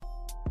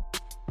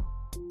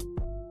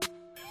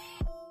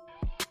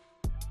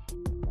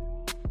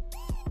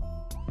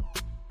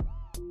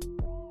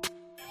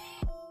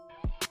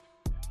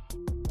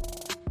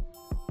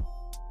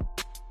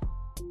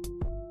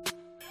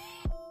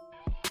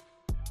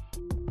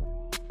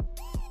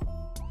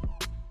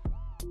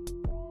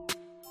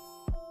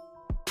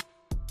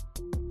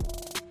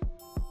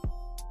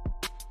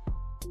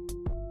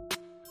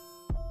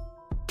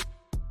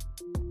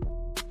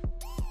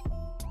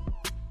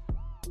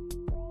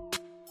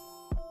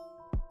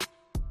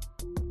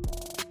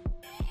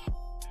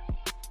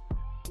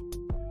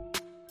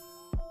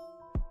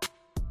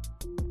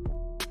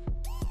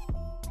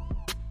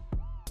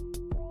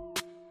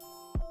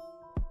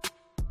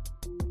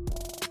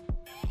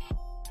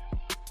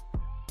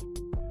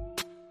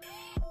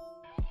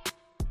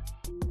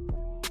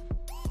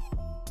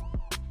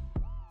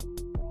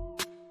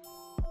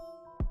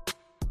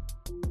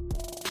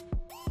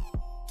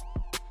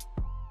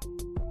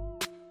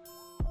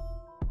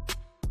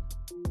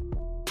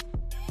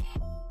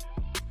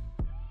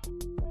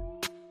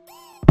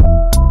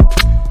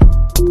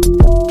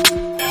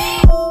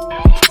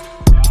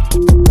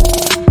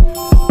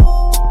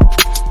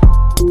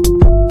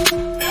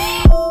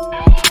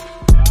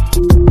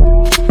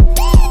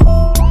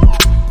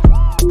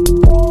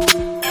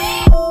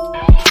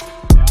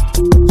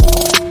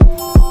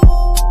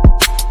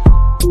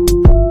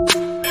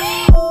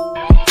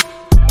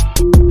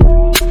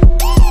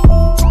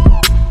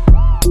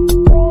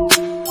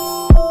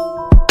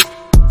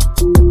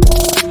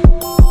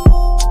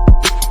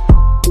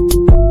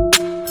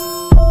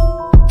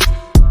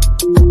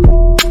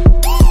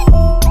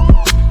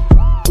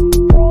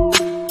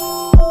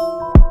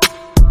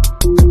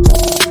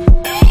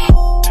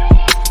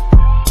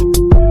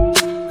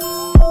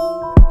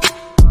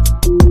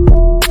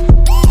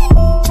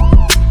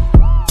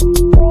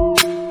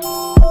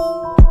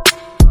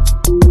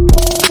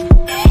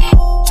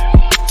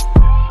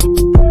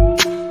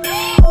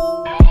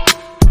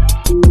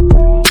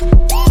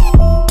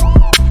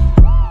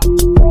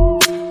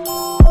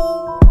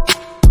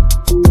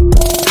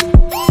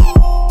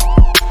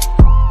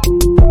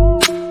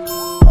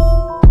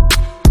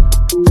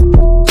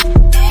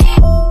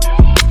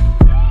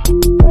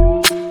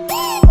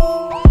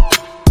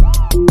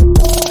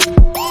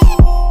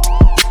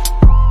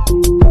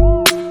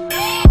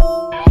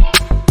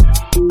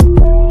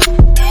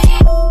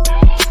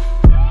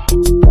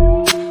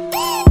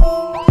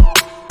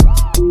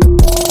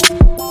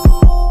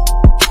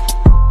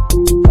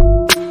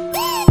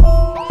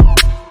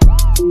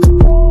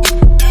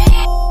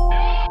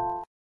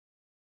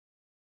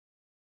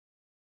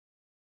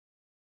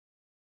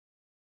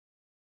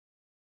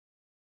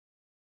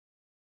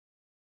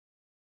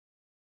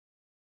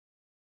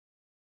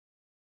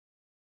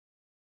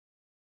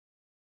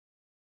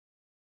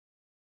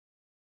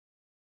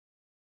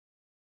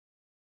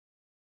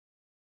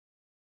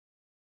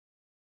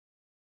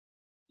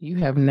You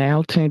have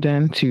now tuned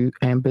in to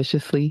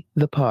Ambitiously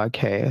the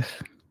podcast.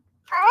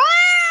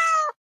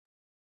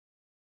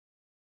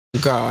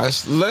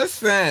 Gosh,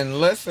 listen.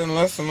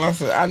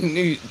 I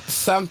knew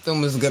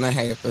something was gonna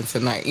happen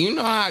tonight. You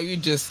know how you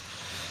just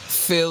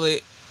feel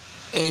it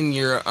in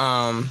your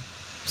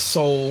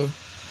soul?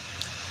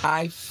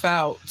 I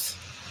felt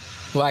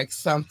like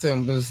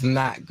something was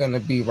not gonna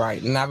be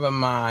right. Never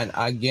mind.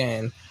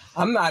 Again,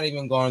 I'm not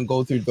even gonna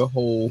go through the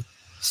whole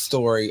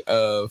story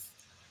of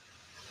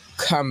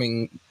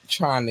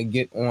trying to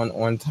get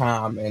on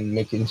time and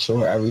making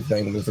sure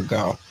everything was a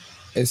go.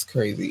 It's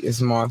crazy.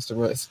 It's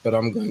monstrous, but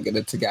I'm going to get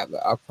it together.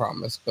 I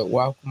promise. But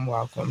welcome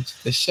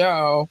to the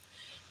show.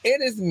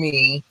 It is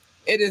me.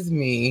 It is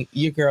me,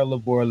 your girl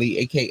Laborly,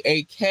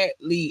 aka Cat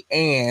Lee,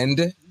 and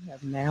You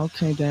have now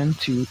tuned in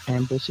to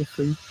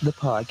Ambitiously the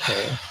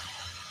podcast.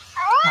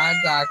 hi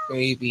Doc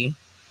baby.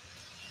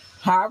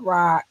 Hi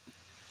Rock.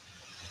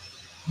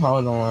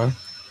 Hold on.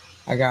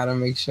 I gotta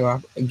make sure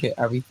I get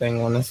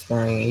everything on the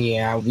screen.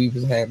 Yeah, we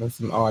was having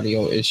some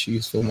audio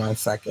issues for 1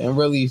 second. It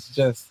really is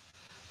just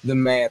the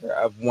matter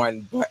of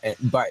one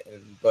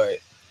button, but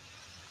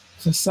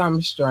for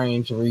some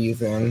strange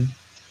reason,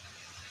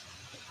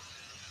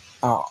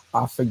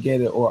 I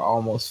forget it or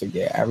almost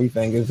forget.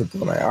 Everything is a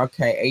blur.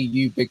 Okay,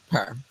 AU Big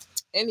Purr.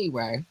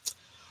 Anyway,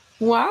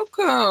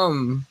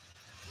 welcome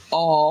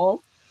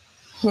all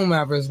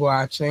whomever's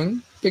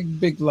watching.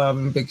 Big love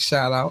and big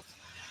shout out.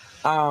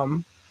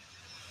 Um,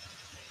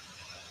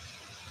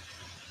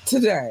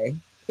 Today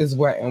is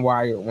Wet and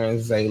Wired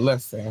Wednesday.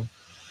 Listen,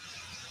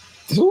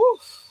 whew,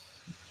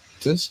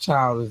 this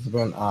child has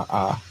been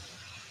a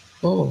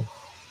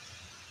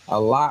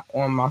lot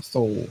on my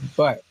soul,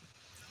 but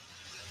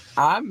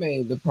I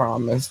made the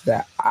promise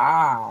that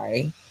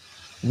I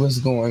was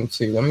going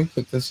to, let me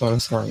put this on the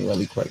screen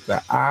really quick,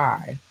 that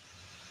I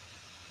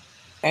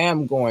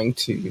am going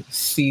to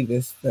see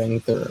this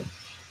thing through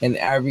in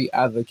every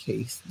other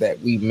case that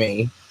we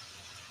may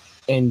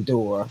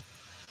endure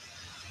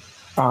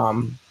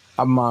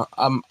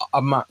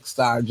amongst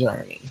our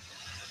journey.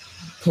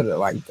 Put it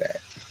like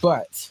that.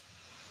 But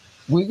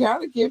we got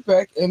to get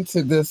back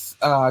into this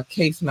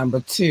case number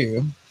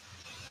 2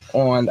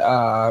 on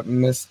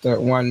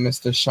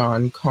Mr.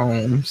 Sean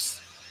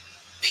Combs,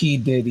 P.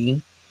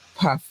 Diddy,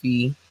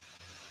 Puffy.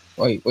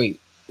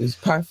 Wait. It's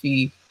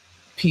Puffy,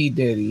 P.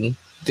 Diddy,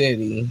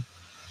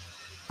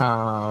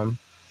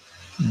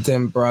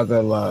 then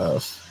Brother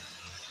Love.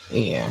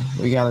 Yeah,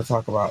 we got to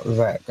talk about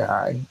that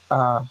guy.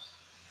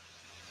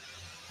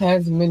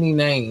 Has many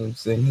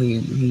names and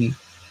he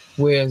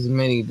wears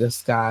many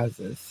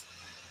disguises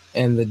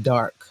in the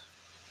dark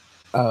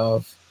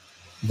of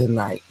the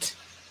night.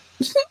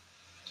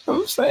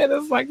 I'm saying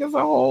it's a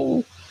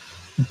whole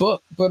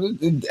book, but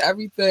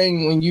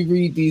everything, when you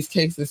read these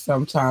cases,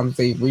 sometimes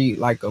they read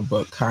like a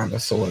book, kind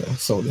of, sort of,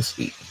 so to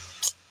speak.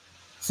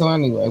 So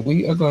anyway,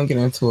 we are going to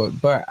get into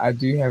it, but I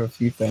do have a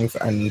few things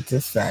I need to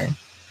say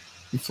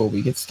before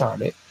we get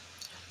started.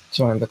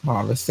 Join the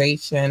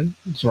conversation,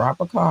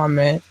 drop a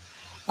comment.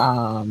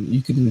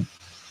 You can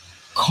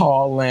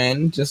call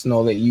in, just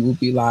know that you will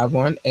be live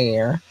on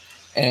air,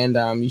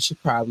 and you should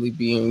probably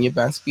be in your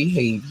best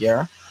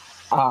behavior.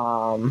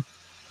 Or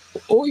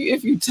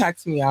if you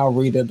text me, I'll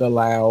read it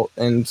aloud,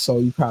 and so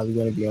you're probably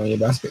going to be on your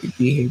best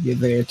behavior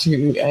there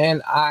too.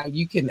 And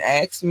you can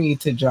ask me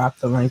to drop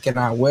the link, and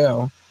I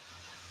will.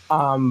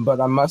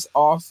 But I must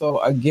also,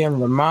 again,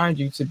 remind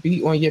you to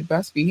be on your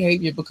best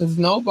behavior, because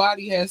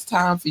nobody has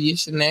time for your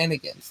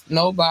shenanigans.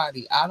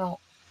 Nobody.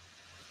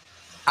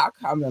 I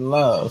come in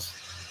love.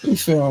 You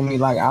feel me?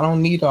 Like, I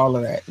don't need all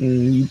of that.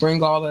 And you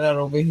bring all of that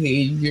over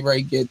here, you get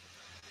ready to get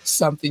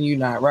something you're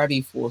not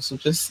ready for. So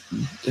just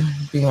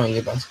be on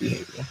your best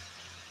behavior.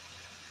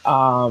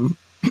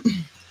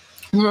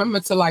 Remember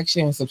to like,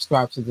 share, and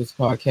subscribe to this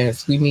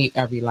podcast. We need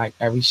every like,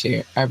 every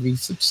share, every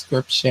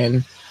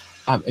subscription.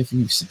 If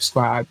you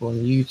subscribe on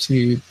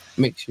YouTube,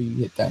 make sure you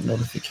hit that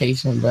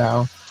notification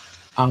bell.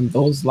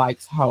 Those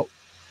likes help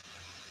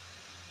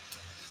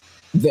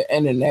the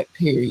internet,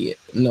 period.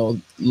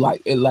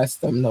 It lets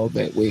them know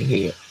that we're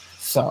here.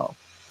 So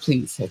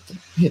please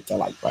hit the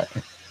like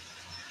button.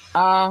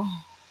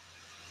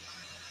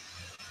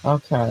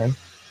 Okay.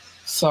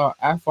 So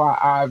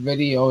FYI,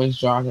 video is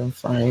dropping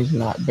frames,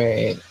 not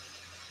bad,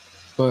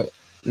 but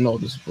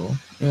noticeable.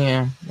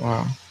 Yeah,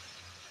 wow.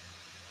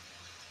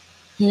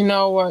 You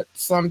know what?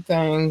 Some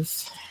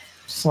things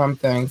are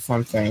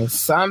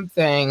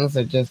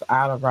just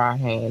out of our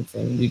hands,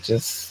 and we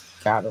just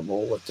gotta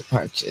roll with the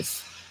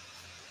punches.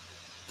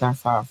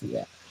 That's how I see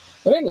that.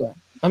 But anyway,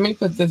 let me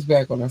put this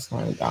back on the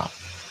screen, down.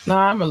 Now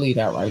I'm gonna leave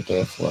that right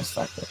there for a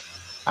second.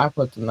 I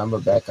put the number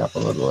back up a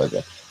little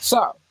bit.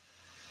 So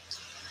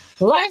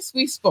last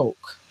we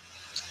spoke,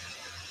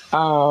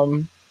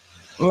 and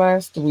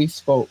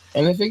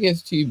if it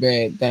gets too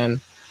bad,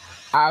 then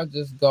I'll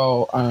just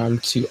go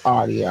to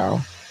audio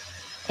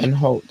and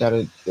hope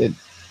that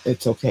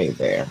it's okay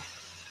there.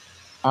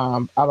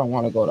 I don't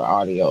want to go to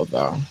audio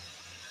though.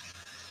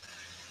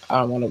 I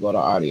don't want to go to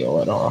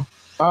audio at all.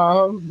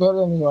 But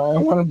anyway, I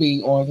want to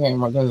be on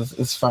camera because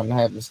it's fun to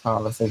have this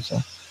conversation.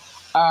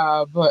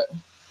 But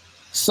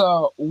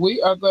so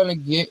we are gonna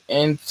get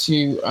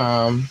into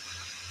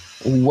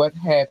what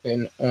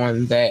happened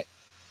on that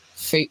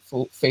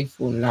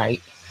fateful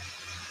night.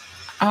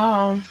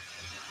 Um,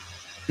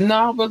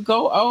 no, but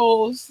go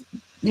O's.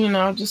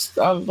 Just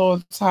a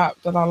little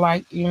top that I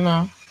like.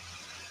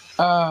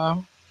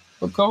 Uh,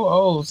 but go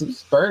O's.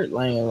 It's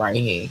Birdland right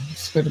here.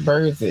 It's where the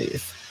birds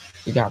is.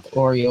 We got the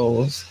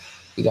Orioles.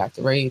 We got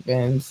the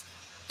Ravens.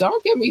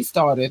 Don't get me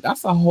started.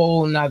 That's a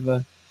whole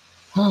nother.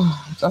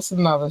 That's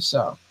another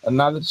show,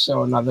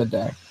 another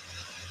day.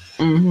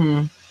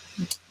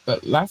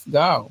 But let's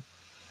go.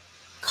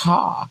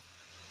 Car.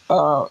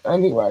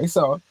 Anyway,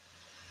 so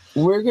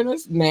we're gonna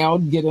now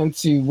get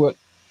into what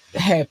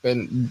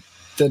happened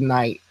the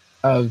night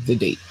of the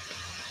date.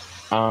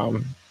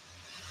 Um,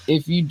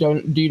 if you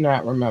do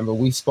not remember,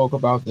 we spoke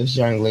about this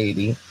young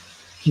lady.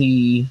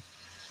 He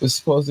was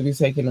supposed to be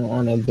taking her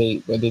on a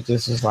date, but it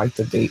just was like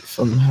the date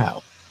from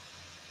hell.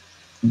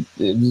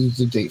 It was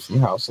the date from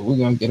hell. So we're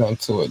gonna get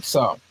into it.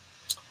 So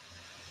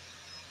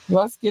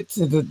let's get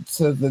to the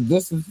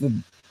this is the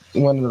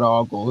when it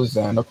all goes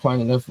down. The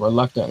plaintiff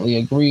reluctantly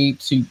agreed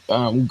to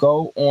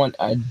go on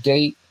a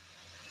date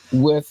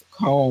with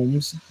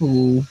Combs,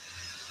 who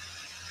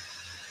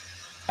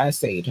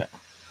essayed her,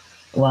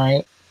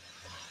 right?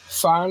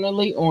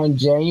 Finally, on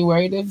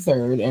January the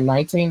 3rd in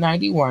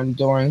 1991,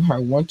 during her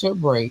winter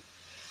break,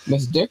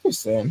 Miss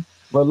Dickerson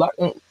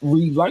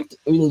reluctantly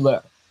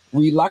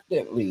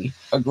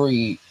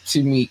agreed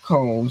to meet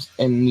Combs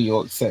in New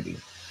York City.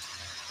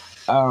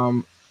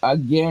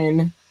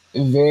 Again,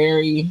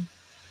 very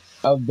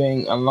of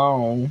being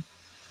alone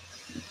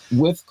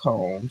with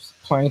Combs,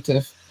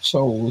 plaintiff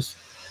chose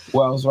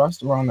Wells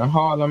Restaurant in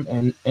Harlem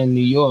in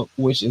New York,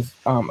 which is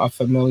a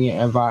familiar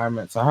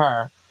environment to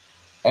her,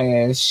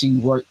 as she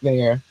worked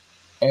there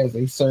as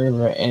a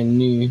server and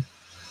knew,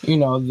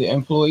 the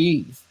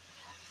employees.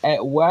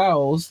 At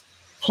Wells,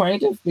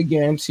 plaintiff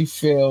began to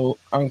feel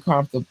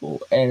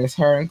uncomfortable as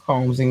her and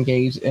Combs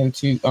engaged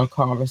into a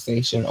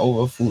conversation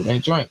over food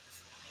and drinks.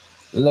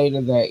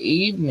 Later that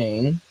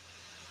evening,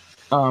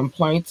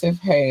 plaintiff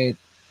had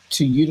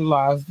to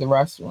utilize the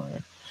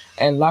restaurant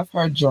and left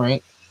her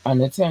drink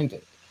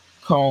unattended.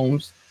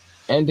 Combs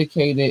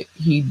indicated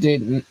he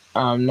didn't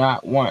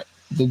not want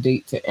the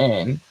date to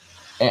end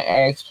and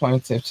asked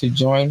plaintiff to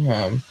join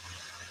him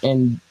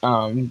in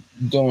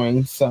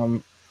doing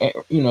some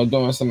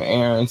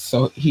errands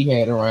so he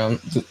had around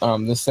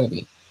the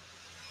city.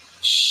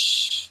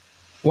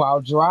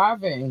 While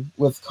driving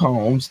with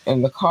Combs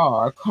in the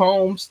car,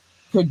 Combs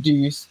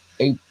produced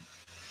a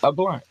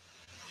blunt.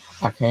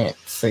 I can't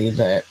say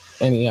that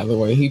any other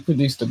way. He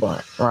produced a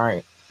blunt,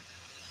 right?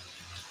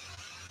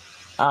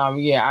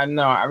 Yeah, I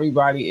know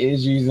everybody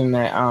is using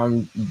that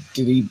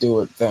did he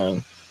do it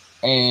thing.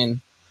 And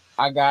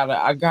I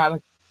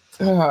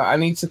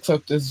need to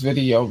clip this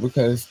video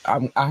because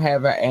I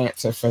have an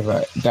answer for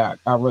that. Doc.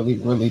 I really,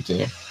 really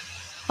do.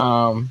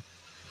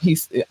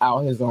 He's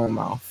out his own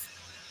mouth.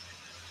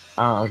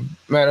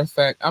 Matter of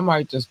fact, I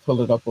might just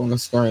pull it up on the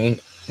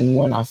screen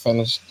when I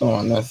finish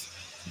doing this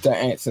to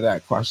answer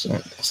that question.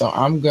 So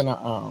we're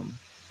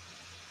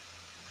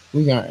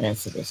gonna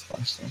answer this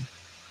question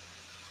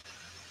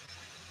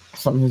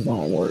from his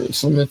own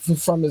words, from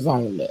his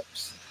own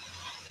lips.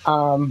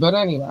 But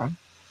anyway,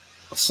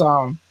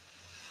 so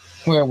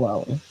where were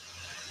we?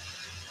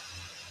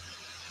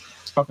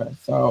 Okay,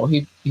 so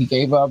he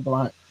gave up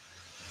blunt.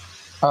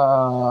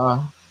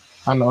 I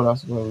know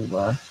that's where we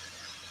were.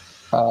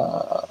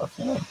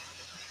 Okay.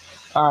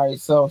 All right,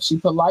 so she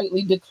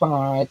politely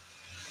declined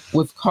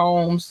with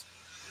Combs,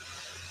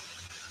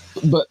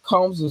 but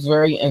Combs was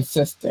very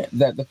insistent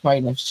that the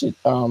plaintiff should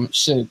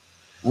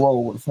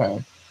roll with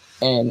him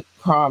and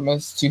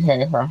promised to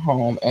have her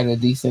home at a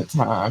decent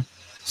time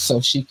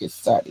so she could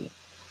study.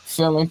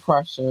 Feeling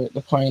pressured,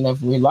 the plaintiff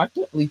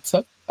reluctantly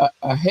took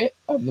a hit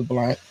of the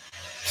blunt.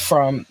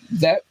 From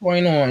that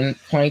point on,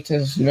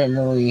 plaintiff's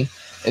memory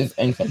is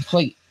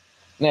incomplete.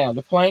 Now,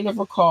 the plaintiff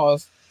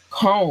recalls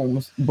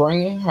Combs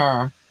bringing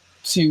her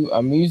to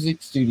a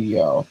music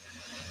studio,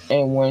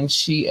 and when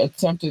she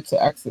attempted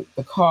to exit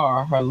the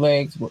car, her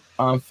legs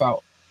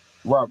felt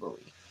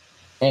rubbery,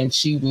 and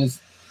she was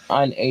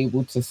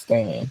unable to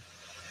stand.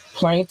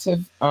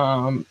 Plaintiff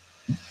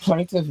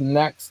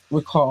next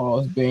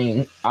recalls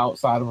being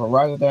outside of a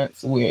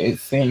residence where it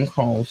seemed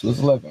Combs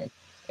was living,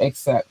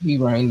 except he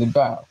rang the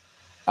bell.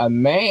 A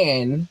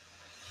man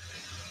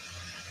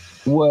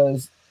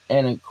was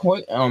an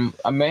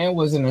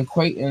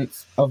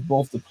acquaintance of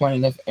both the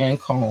plaintiff and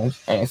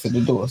Combs answered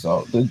the door.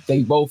 So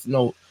they both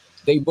knew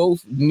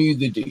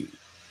the dude.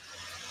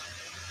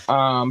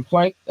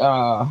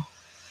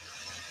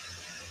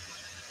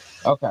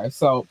 Okay,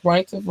 so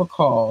plaintiff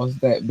recalls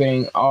that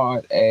being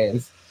odd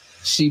as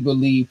she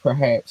believed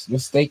perhaps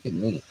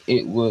mistakenly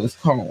it was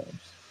Combs,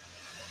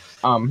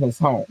 his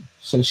home.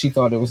 So she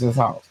thought it was his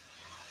house.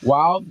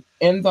 While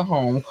in the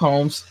home,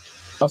 Combs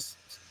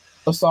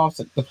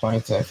assaulted the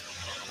plaintiff.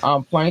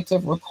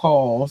 Plaintiff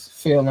recalls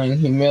feeling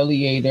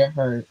humiliated,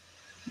 hurt,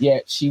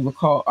 yet she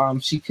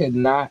could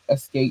not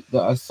escape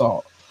the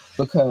assault.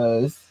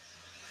 because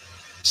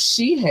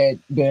she had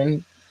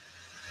been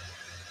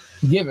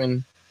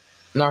given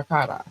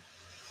narcotics.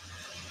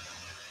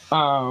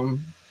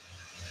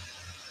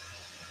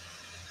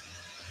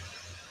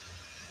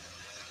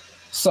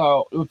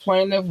 So the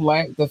plaintiff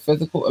lacked the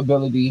physical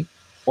ability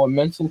or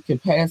mental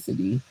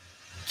capacity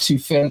to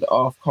defend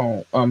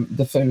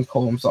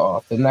Combs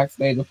off. The next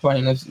day, the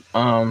plaintiff's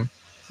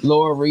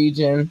lower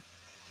regional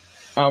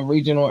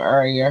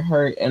area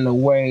hurt in a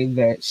way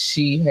that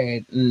she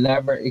had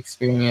never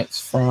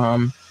experienced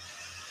from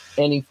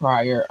any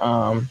prior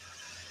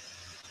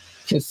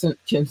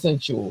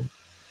consensual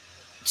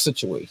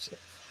situation.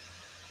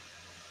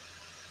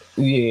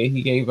 Yeah,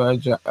 he gave her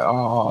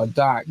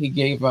Doc. He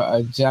gave her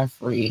a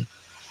Jeffrey.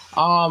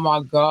 Oh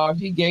my God,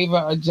 he gave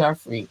her a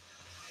Jeffrey.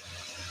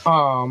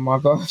 Oh my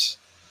gosh.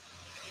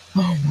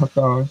 Oh my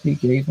gosh, he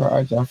gave her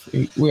a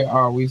Jeffrey. Where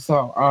are we?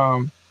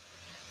 So,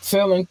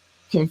 feeling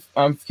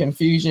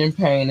confusion,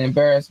 pain,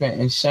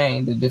 embarrassment, and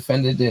shame, the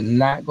defendant did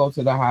not go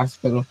to the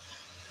hospital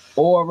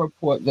or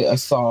report the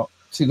assault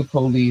to the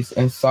police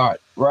and sought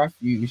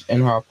refuge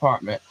in her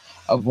apartment,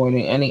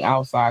 avoiding any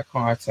outside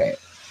contact.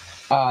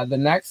 The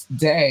next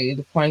day,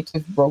 the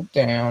plaintiff broke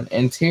down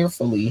and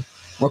tearfully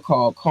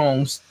recalled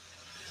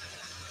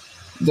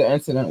the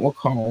incident with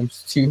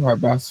Combs to her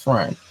best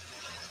friend.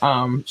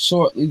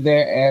 Shortly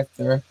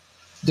thereafter,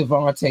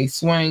 Devontae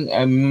Swing,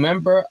 a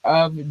member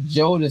of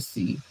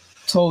Jodeci,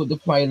 told the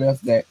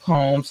plaintiff that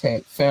Combs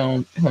had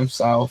filmed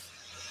himself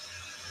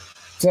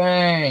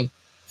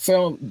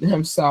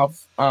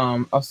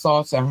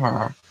assaulting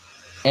her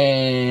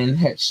and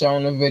had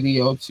shown a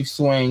video to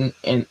Swing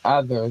and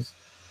others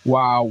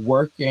while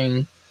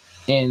working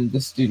in the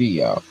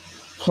studio.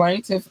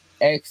 Plaintiff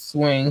asked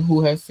Swing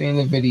who had seen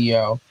the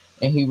video,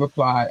 and he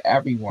replied,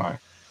 everyone.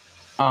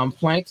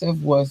 Plaintiff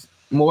was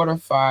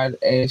mortified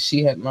as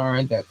she had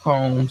learned that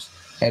Combs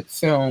had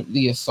filmed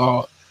the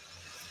assault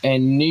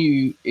and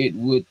knew it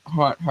would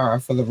haunt her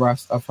for the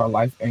rest of her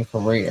life and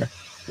career.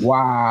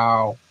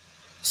 Wow.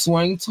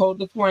 Swing told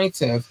the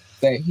plaintiff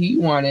that he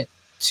wanted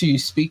to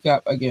speak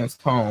up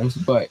against Combs,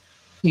 but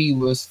he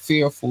was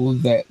fearful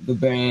that the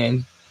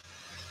band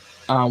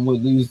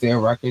would lose their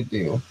record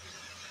deal.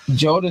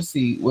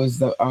 Jodeci was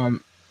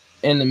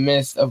in the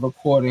midst of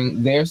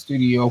recording their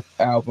studio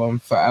album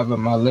Forever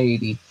My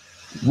Lady,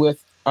 for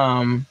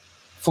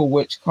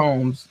which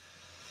Combs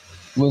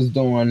was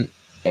doing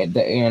at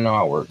the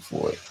A&R work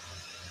for it.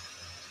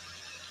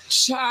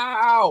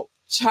 Child.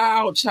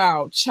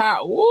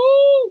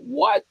 Woo,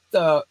 what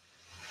the?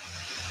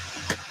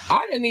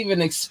 I didn't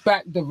even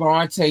expect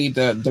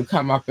Devontae to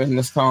come up in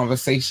this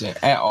conversation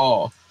at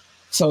all.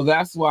 So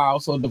that's why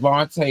also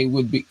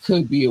Devontae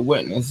could be a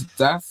witness.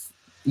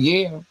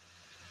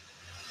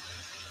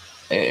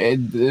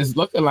 It's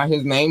looking like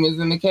his name is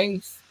in the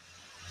case.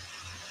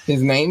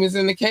 His name is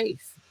in the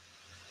case.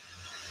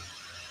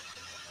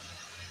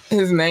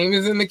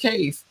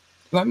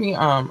 Let me,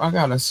 I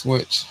gotta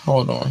switch.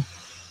 Hold on.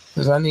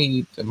 Because I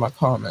need my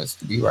comments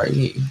to be right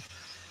here.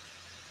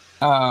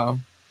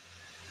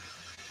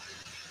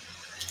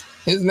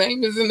 His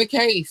name is in the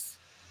case.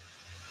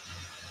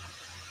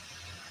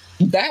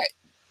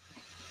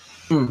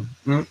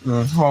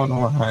 Hold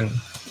on, honey.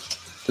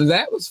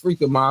 That was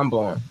freaking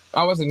mind-blowing.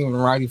 I wasn't even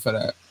ready for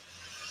that.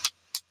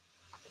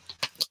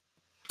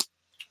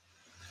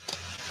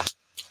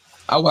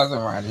 I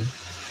wasn't ready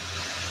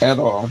at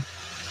all.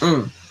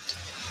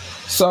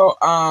 So,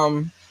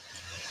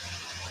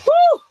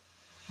 whew.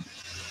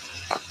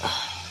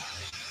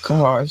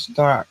 Gosh,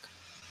 Doc,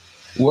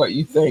 what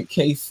you think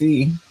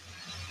KC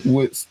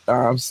would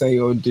say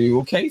or do?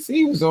 Well,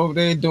 KC was over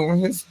there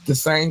doing the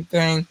same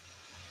thing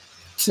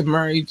to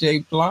Mary J.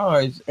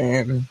 Blige,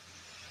 and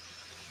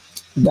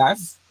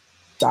that's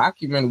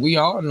documented. We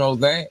all know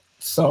that.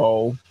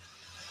 So,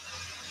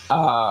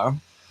 I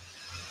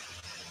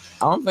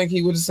don't think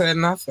he would have said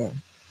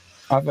nothing.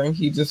 I think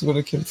he just would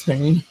have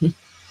continued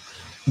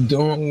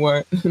doing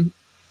what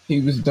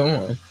he was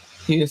doing.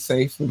 He is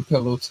safe from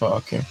pillow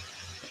talking.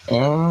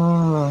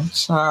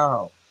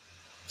 Child.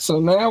 So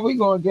now we're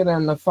gonna get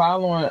in the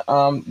following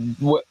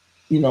what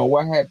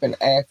happened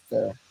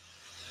after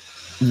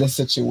the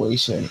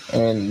situation,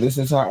 and this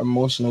is her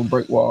emotional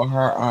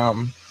her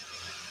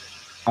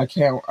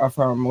account of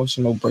her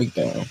emotional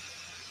breakdown.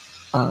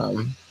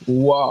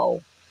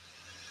 Whoa.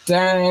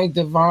 Dang,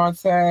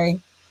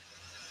 Devontae.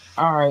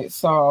 All right,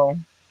 so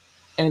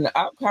in the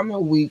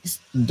upcoming weeks,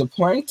 the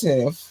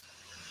plaintiff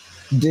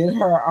did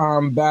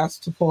her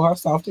best to pull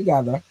herself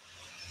together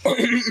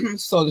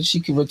so that she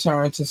could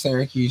return to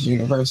Syracuse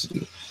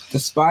University.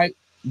 Despite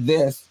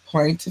this,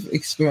 plaintiff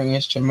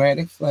experienced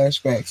traumatic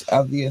flashbacks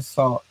of the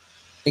assault,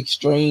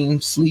 extreme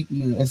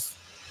sleepiness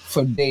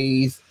for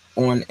days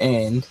on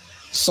end,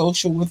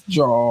 social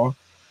withdrawal,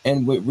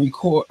 and would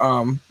recoil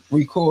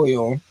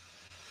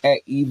at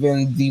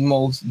even the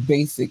most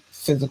basic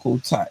physical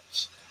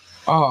touch.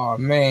 Oh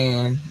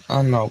man,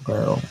 I know,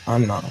 girl, I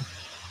know.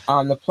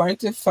 The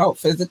plaintiff felt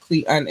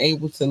physically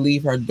unable to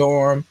leave her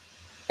dorm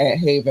at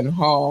Haven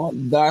Hall.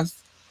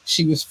 Thus,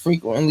 she was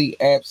frequently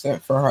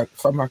absent from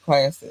her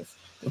classes.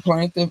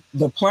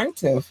 The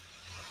plaintiff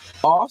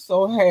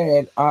also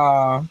had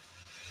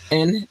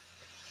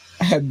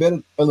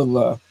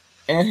inhabitability.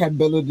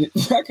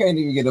 I can't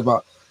even get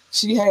about.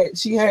 She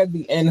had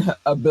the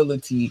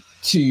inability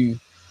to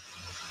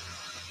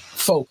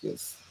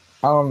focus.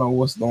 I don't know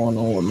what's going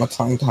on with my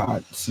tongue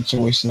tied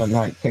situation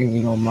tonight. Pay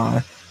me no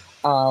mind.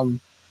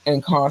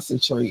 And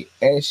concentrate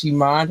as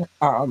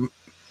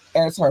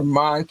her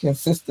mind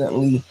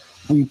consistently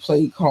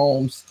replayed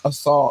Combs'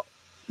 assault,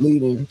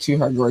 leading to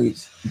her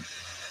grades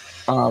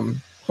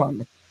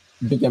plummet,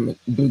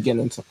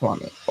 beginning to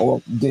plummet,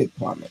 or did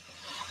plummet.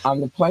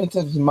 The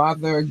plaintiff's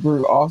mother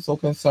grew also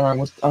concerned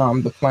with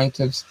the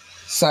plaintiff's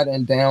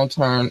sudden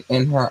downturn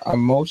in her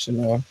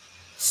emotional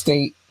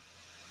state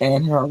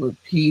and her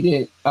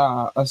repeated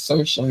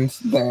assertions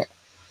that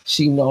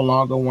she no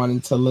longer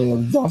wanted to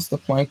live. Thus, the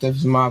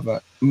plaintiff's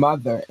mother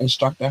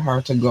instructed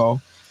her to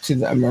go to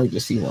the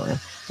emergency room.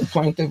 The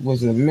plaintiff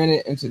was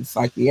admitted into the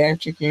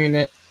psychiatric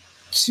unit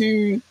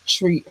to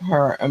treat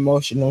her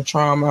emotional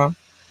trauma,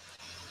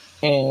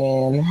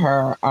 and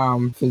her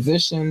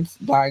physicians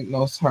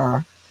diagnosed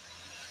her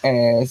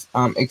as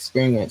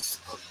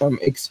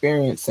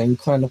experiencing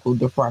clinical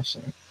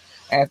depression.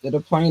 After the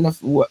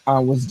plaintiff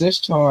was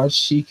discharged,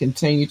 she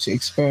continued to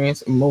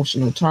experience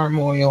emotional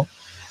turmoil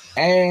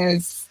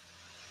as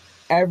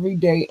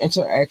everyday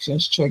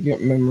interactions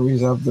triggered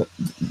memories of the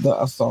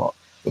assault.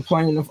 The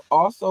plaintiff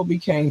also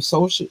became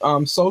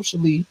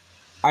socially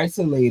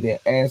isolated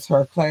as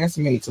her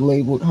classmates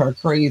labeled her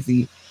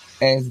crazy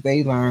as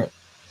they learned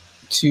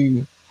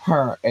to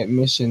her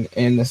admission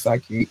in the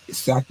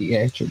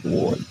psychiatric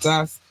ward.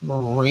 That's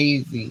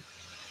crazy.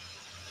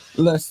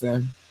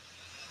 Listen,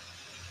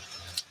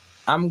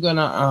 I'm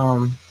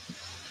gonna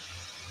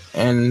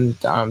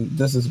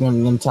this is one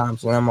of them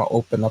times where I'm gonna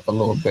open up a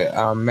little bit.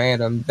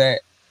 Madam, that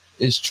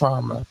is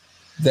trauma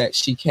that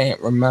she can't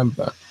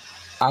remember.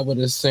 I would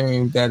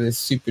assume that is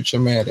super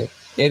traumatic.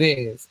 It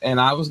is. And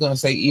I was gonna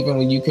say even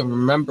when you can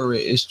remember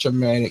it, it's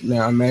traumatic.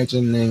 Now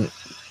imagining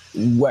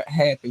what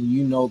happened,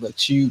 you know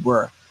that you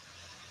were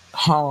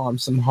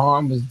some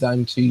harm was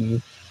done to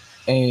you,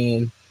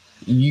 and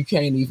you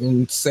can't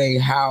even say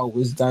how it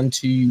was done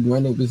to you,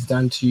 when it was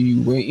done to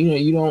you, where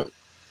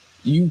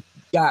you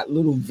got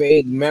little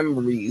vague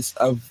memories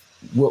of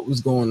what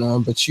was going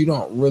on, but you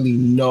don't really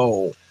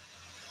know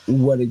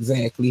what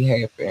exactly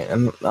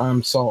happened.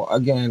 And so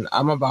again,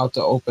 I'm about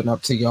to open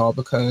up to y'all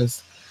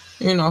because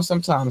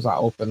sometimes I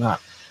open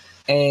up,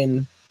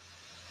 and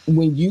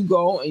when you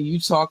go and you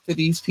talk to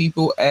these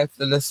people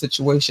after the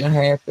situation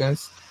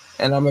happens,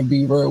 and I'm gonna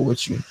be real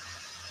with you,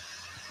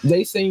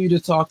 they send you to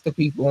talk to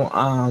people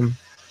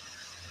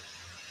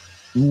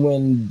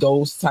when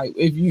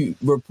if you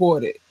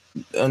report it,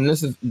 and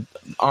this is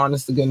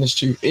honest to goodness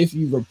truth, if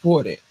you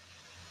report it,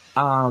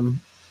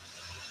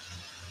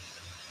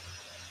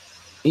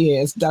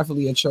 yeah, it's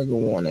definitely a trigger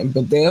warning.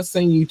 But they'll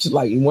send you to,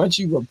 like, once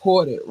you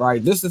report it,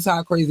 right? This is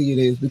how crazy it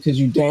is, because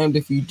you damned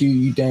if you do,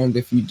 you damned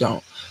if you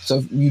don't. So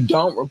if you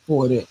don't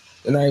report it,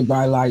 then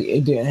everybody like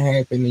it didn't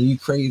happen and you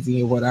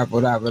crazy and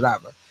whatever.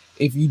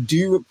 If you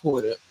do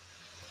report it,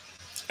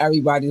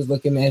 everybody's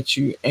looking at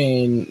you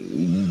and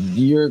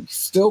you're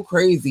still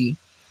crazy,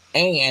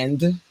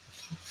 and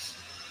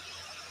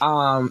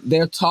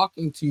they're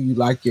talking to you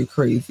like you're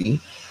crazy,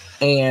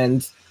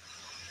 and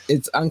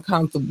it's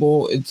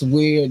uncomfortable, it's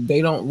weird.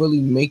 They don't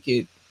really make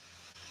it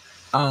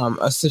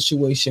a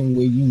situation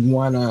where you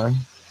want to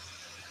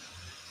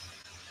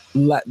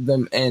let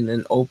them in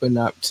and open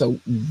up to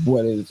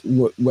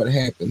what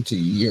happened to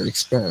you, your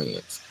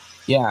experience.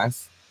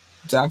 Yes,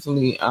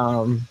 definitely,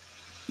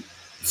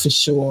 for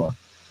sure,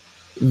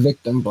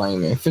 victim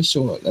blaming, for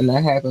sure. And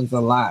that happens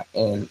a lot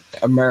in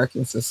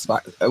American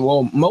society,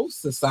 well,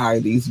 most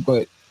societies,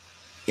 but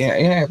yeah,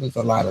 it happens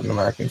a lot in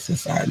American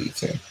society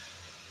too.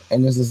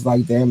 And this is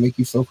like, they'll make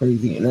you feel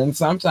crazy. And then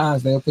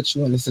sometimes they'll put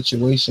you in a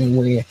situation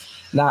where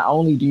not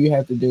only do you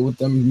have to deal with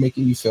them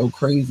making you feel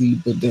crazy,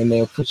 but then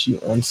they'll put you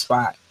on the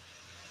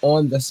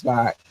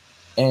spot,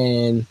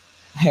 and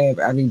have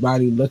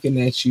everybody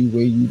looking at you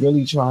where you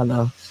really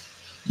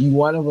you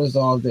want to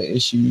resolve the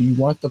issue. You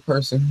want the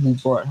person who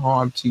brought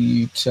harm to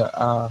you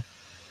to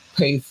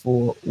pay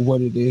for what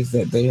it is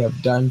that they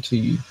have done to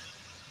you.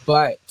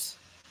 But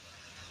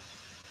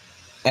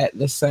at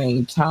the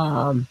same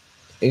time,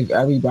 if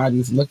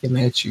everybody's looking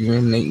at you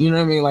and you know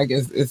what I mean, like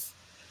it's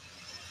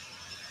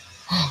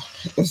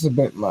a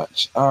bit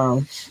much.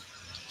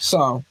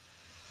 So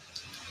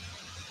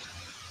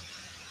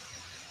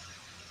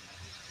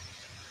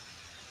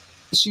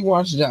she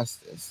wants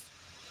justice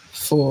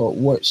for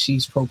what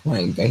she's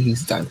proclaimed that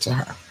he's done to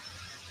her.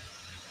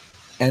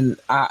 And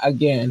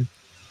again,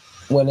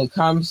 when it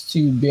comes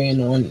to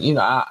being on,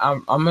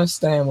 I'm gonna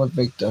stand with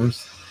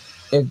victims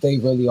if they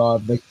really are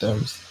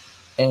victims.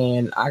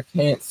 And I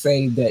can't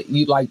say that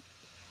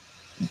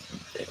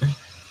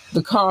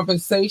the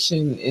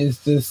compensation is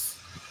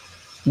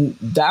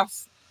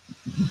that's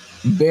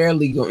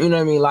barely going, you know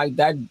what I mean? Like,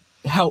 that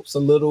helps a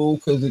little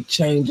because it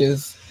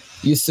changes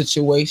your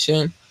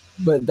situation,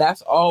 but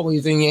that's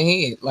always in your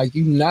head. Like,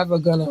 you're never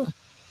gonna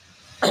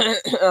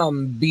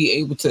be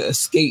able to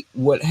escape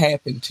what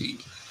happened to you.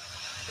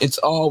 It's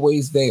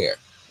always there.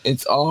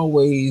 It's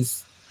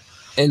always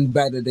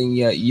embedded in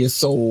your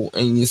soul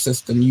and your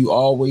system. You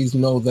always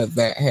know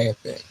that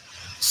happened.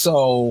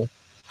 So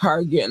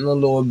her getting a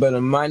little bit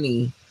of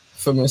money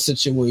from the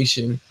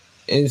situation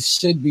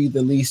should be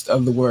the least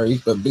of the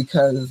worries. But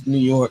because New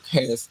York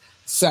has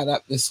set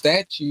up the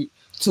statute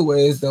to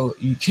where as though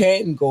you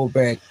can go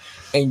back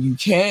and you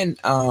can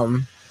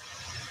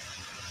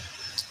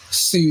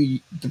sue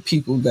the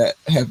people that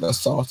have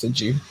assaulted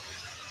you.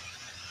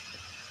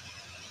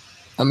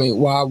 I mean,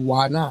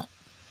 why not?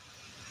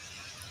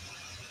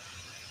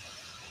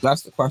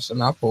 That's the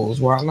question I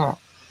pose. Why not?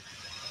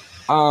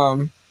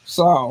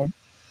 So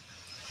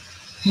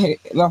hey,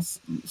 let's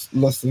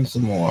listen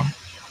some more.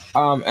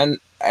 And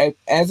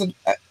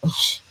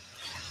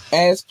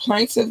as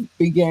plaintiff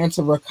began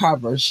to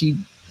recover, she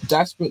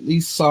desperately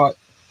sought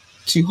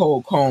to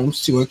hold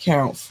Combs to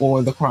account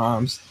for the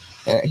crimes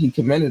that he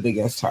committed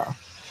against her.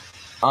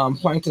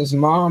 Plaintiff's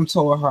mom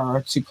told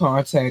her to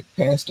contact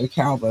Pastor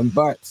Calvin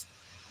Butts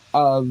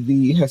of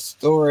the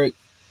historic,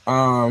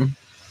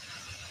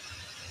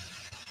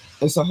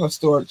 it's a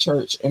historic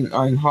church in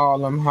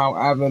Harlem.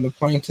 However, the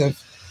plaintiff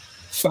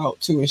felt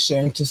too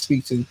ashamed to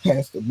speak to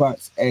Pastor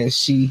Butts as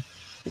she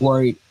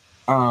worried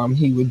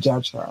he would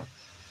judge her.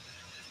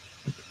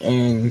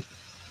 And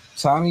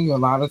telling you, a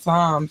lot of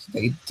times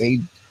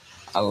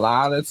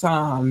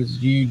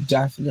you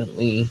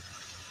definitely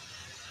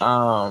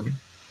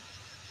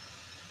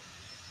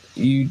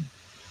you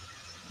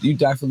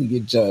definitely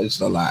get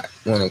judged a lot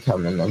when it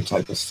comes to them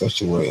type of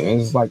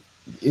situations. It's like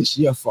it's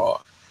your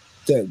fault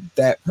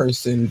that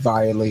person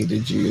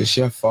violated you. It's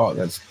your fault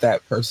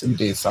that person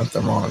did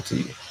something wrong to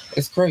you.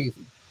 It's crazy.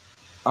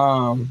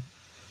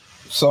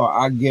 So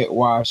I get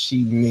why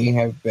she may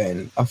have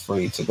been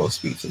afraid to go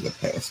speak to the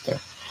pastor.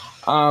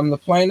 The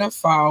plaintiff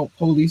filed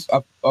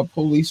a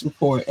police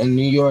report in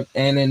New York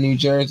and in New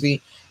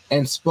Jersey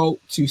and spoke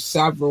to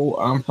several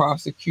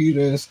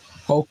prosecutors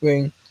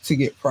hoping to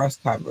get press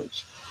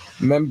coverage.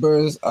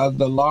 Members of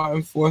the law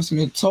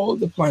enforcement told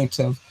the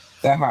plaintiff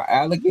that her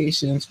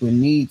allegations would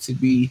need to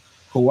be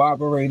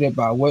corroborated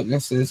by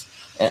witnesses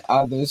and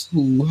others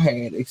who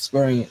had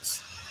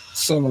experienced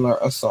similar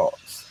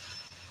assaults.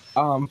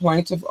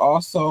 Plaintiff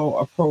also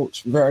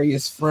approached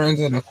various friends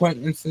and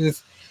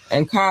acquaintances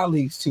and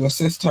colleagues to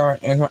assist her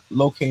in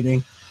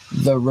locating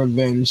the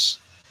revenge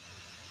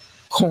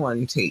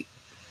corn tape.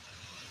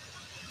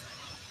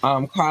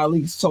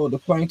 Colleagues told the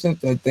plaintiff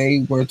that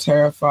they were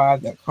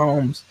terrified that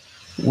Combs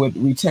would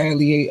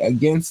retaliate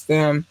against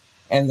them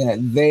and that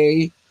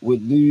they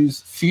would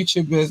lose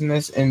future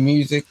business and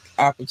music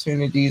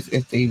opportunities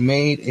if they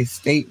made a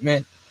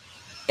statement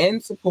in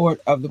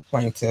support of the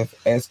plaintiff,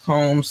 as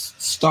Combs'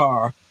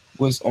 star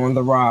was on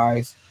the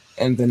rise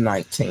in the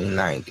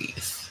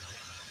 1990s.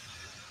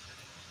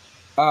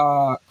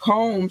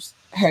 Combs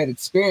had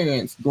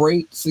experienced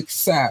great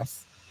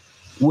success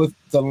with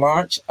the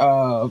launch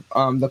of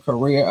the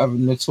career of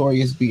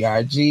Notorious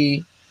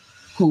B.I.G.,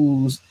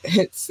 whose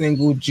hit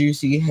single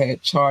 "Juicy"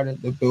 had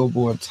charted the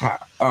Billboard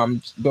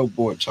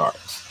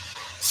charts.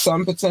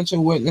 Some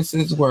potential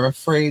witnesses were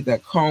afraid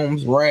that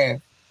Combs'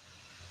 wrath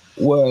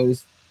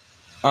was,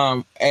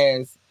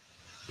 as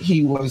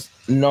he was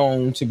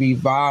known to be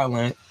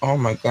violent. Oh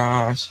my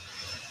gosh.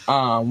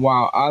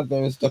 While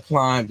others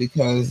declined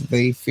because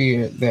they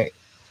feared that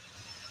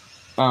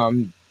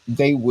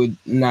they would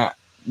not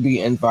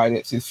be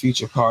invited to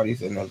future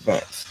parties and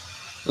events.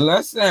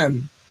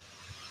 Listen,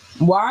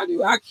 why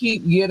do I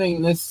keep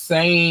getting this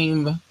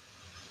same?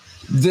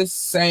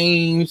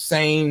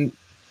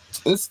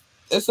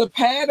 It's a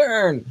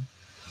pattern.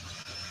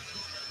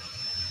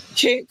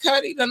 Kid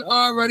Cudi done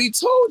already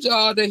told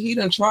y'all that he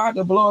done tried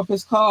to blow up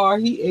his car.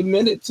 He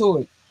admitted to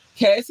it.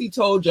 Cassie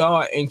told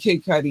y'all, and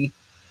Kid Cudi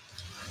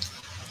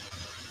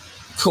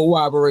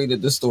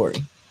corroborated the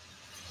story.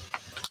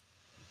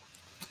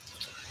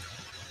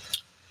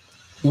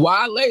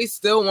 Wale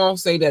still won't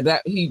say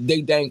that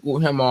they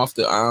dangled him off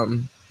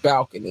the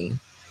balcony.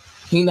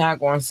 He not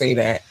gonna say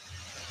that.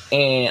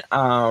 And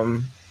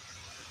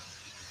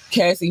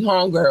Cassie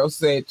homegirl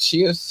said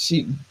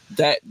she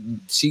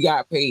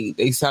got paid.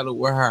 They settled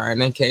with her,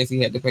 and then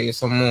Cassie had to pay her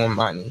some more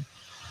money.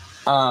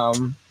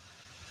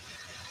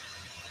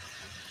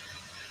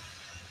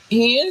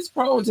 He is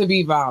prone to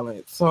be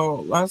violent,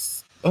 so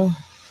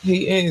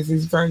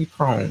he's very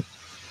prone,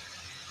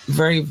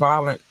 very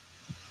violent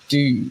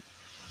dude.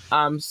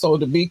 So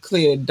to be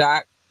clear,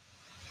 Doc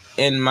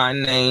in my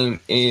name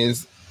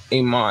is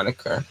a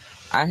moniker.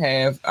 I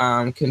have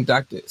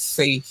conducted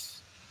SAFE,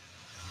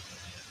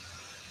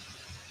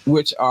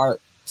 which are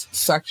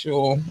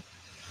sexual.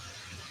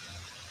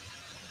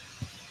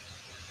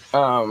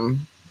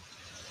 I'm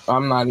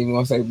not even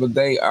gonna say, but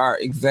they are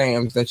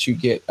exams that you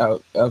get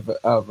of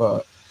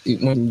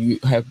when you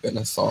have been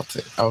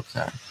assaulted.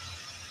 Okay,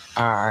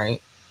 all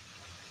right.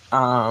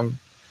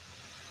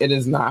 It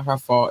is not her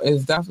fault. It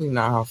is definitely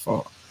not her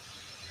fault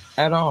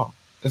at all.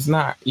 It's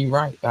not. You're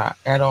right, Doc.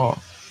 At all.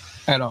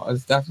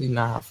 It's definitely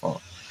not her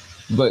fault.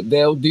 But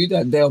they'll do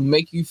that. They'll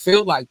make you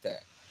feel like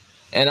that.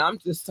 And I'm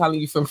just telling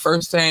you from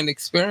firsthand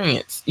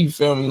experience. You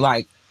feel me?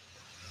 Like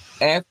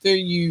after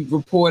you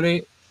report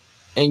it,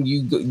 and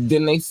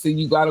then they say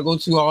you got to go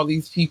to all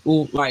these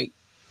people. Like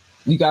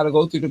you got to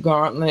go through the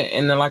gauntlet,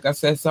 and then, like I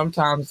said,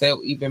 sometimes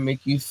they'll even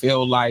make you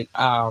feel like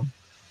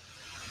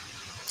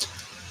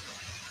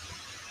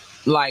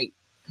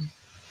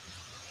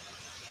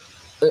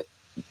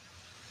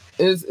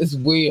it's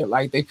weird.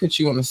 Like they put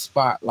you in the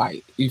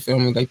spotlight. You feel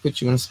me? They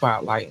put you in the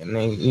spotlight, and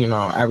then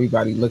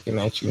everybody looking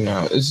at you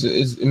now.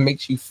 It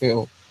makes you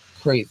feel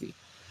crazy.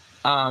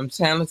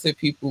 Talented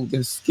people,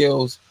 the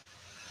skills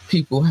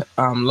people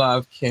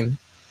love can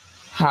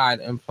hide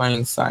in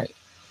plain sight,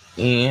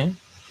 and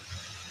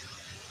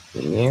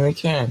yeah, they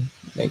can.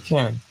 They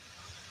can.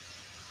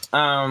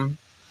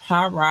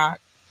 Hi Rock,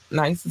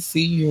 nice to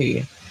see you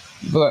here.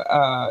 But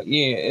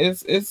yeah,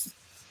 it's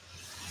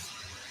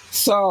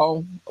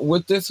so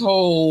with this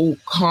whole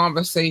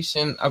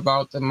conversation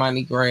about the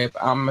money grab,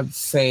 I'm gonna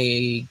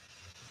say,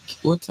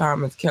 what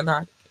time is? Can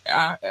I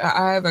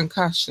haven't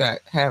cussed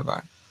that, have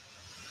I?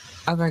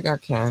 I think I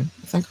can.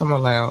 I think I'm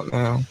allowed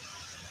now.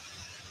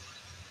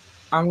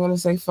 I'm gonna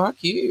say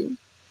fuck you.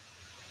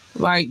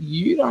 Like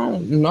you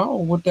don't know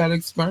what that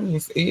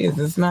experience is.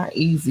 It's not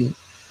easy.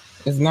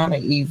 It's not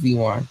an easy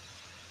one.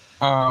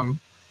 Um,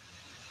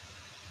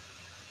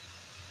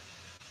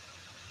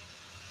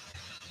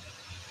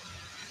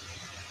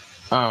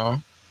 uh,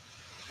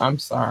 I'm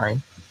sorry.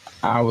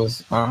 I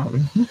was I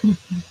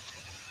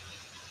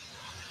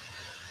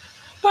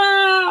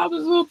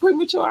was a little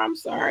premature. I'm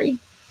sorry.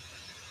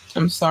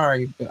 I'm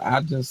sorry, but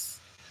I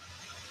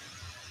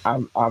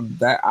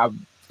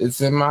it's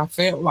in my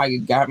feel like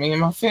it got me in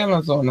my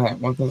feelings on that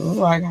one because it's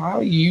like, how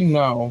do you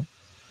know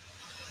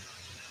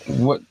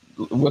what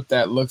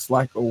that looks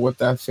like or what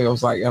that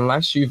feels like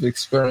unless you've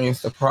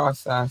experienced the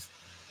process?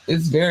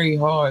 It's very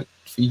hard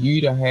for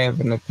you to have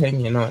an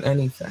opinion on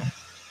anything,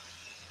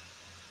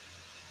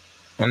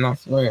 and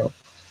that's real.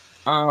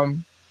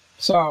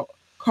 So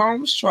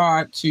Combs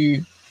tried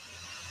to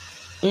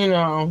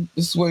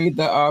dissuade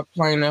the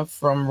plaintiff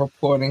from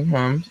reporting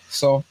him.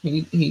 So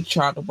he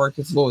tried to work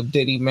his little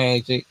ditty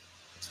magic.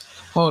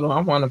 Hold on,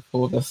 I want to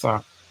pull this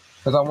up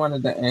because I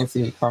wanted to answer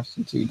your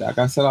question too, Doc.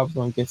 I said I was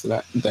going to get to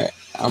that.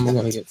 I'm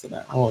going to get to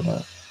that. Hold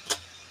on.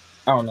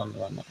 Oh, no. I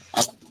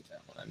don't need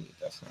that one. I need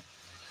this one.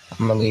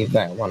 I'm going to leave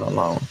that one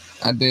alone.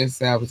 I did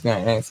say I was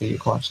going to answer your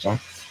question,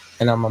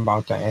 and I'm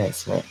about to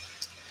answer it.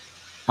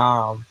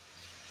 Hold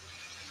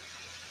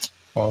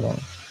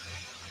on.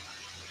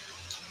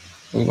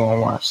 We're going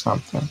to watch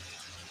something.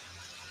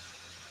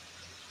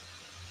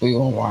 We're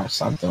going to watch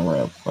something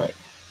real quick.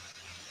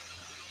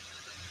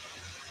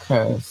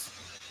 Because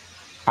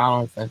I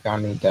don't think I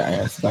need to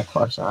answer that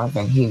question. I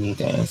think he need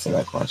to answer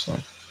that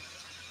question.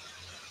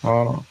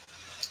 Hold on.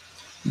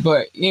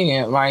 But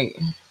yeah, like,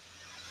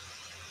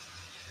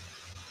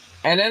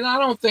 and then I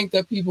don't think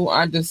that people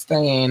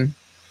understand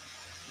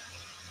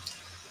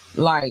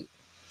like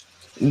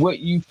what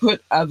you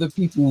put other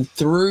people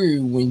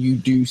through when you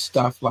do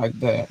stuff like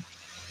that.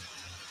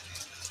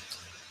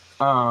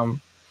 Dang,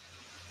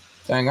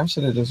 I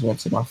should have just went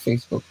to my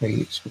Facebook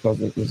page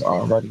because it was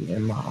already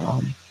in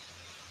my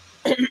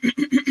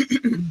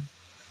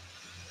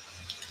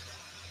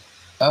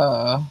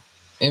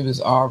it was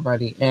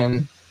already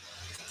in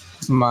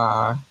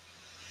my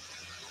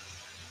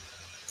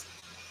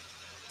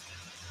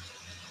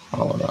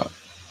hold up.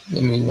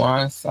 Give me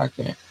 1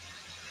 second.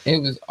 It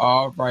was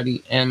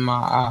already in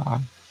my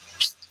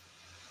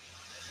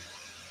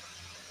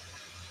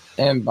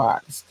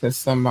inbox because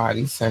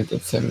somebody sent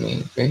it to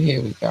me. But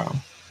here we go.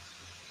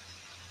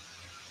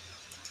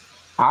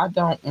 I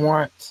don't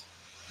want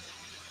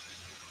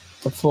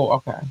the full,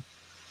 okay,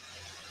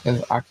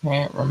 because I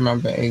can't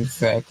remember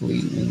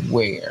exactly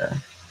where.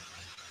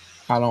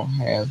 I don't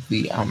have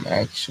the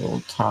actual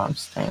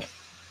timestamp,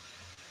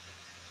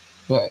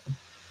 but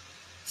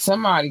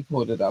somebody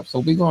pulled it up. So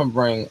we're going to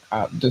bring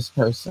up this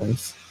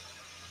person's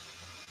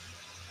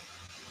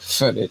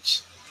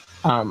footage.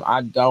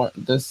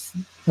 This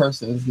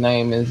person's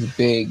name is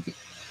Big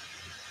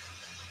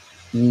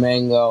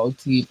Mango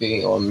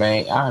TV or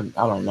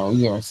I don't know.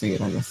 You're going to see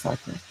it in a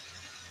second.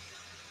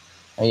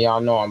 And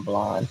y'all know I'm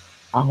blind.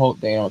 I hope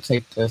they don't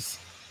take this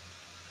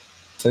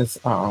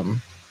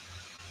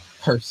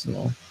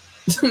personal.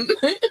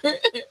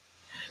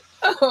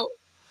 I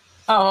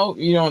hope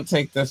you don't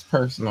take this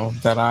personal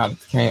that I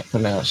can't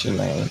pronounce your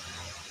name.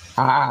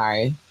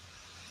 I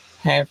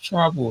have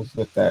troubles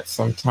with that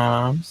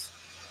sometimes,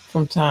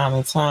 from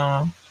time to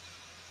time.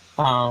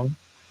 Hold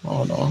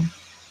on.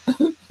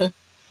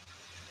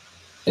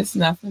 It's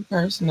nothing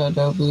personal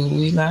though, boo.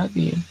 We love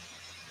you.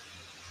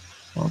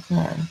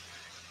 Okay.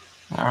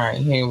 All right,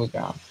 here we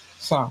go.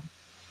 So,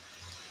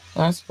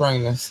 let's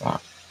bring this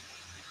up.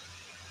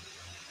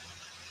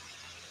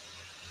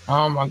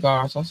 Oh my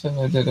gosh, I should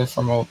have did it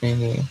from over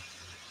here.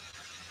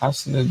 I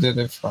should have did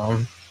it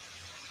from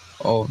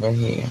over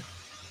here.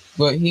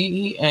 But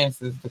he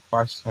answers the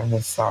question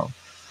himself.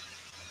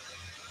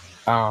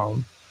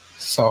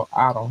 So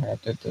I don't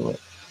have to do it.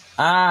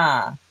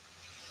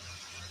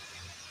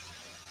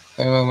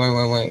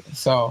 Wait.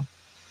 So,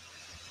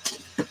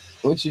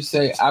 what you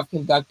say? I've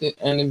conducted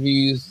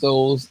interviews.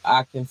 Those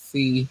I can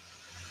see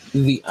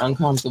the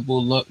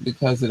uncomfortable look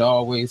because it's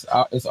always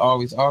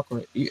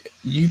awkward.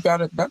 You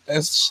better bet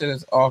that shit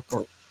is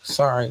awkward.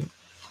 Sorry,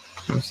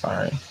 I'm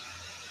sorry.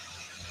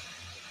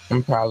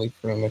 I'm probably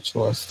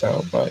premature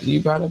still, but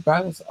you better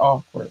bet it's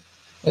awkward.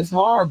 It's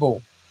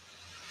horrible.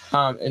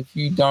 If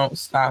you don't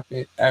stop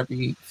it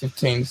every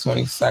 15 to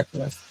 20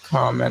 seconds,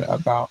 comment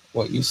about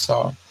what you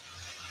saw.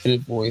 It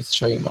avoids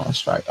trademark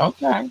strike.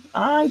 Okay,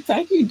 all right,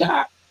 thank you,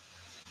 Doc.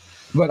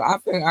 But I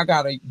think I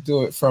gotta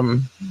do it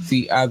from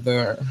the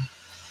other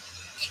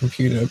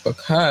computer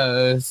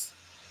because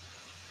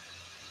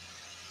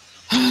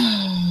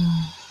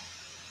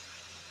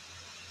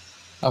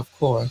of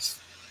course,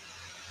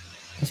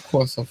 of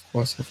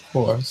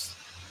course.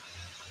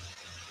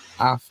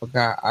 I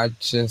forgot I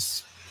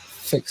just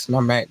fixed my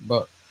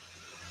MacBook.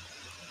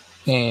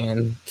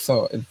 And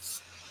so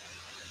it's,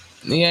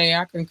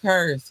 yeah, I can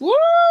curse.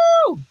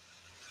 Woo!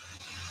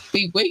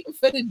 Be waiting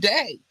for the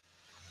day.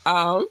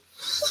 Um,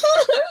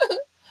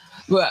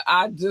 but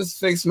I just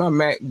fixed my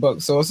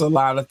MacBook, so it's a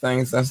lot of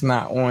things that's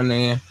not on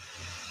there.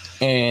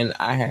 And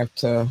I have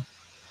to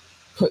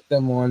put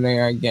them on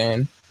there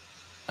again.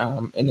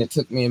 And it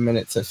took me a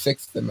minute to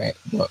fix the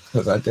MacBook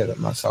because I did it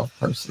myself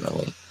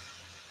personally.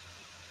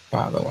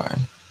 By the way,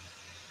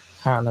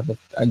 kind of a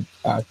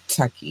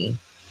techie,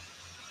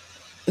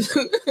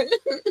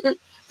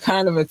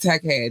 kind of a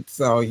tech head.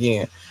 So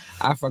yeah,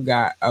 I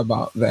forgot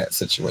about that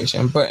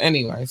situation. But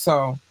anyway,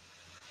 so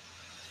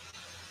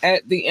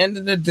at the end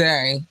of the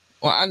day,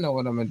 well, I know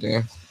what I'm gonna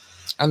do.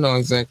 I know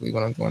exactly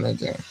what I'm going to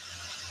do.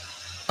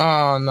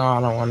 Oh no, I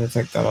don't want to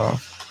take that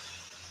off.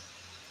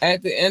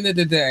 At the end of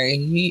the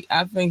day,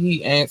 I think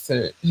he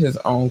answered his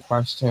own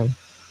question,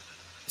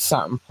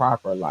 something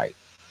proper like,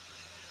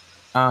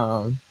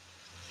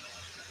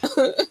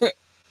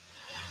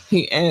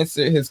 he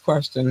answered his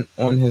question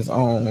on his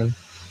own,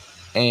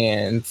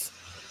 and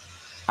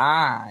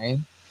I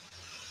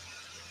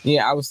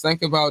was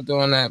thinking about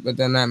doing that, but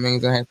then that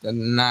means I have to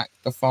knock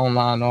the phone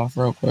line off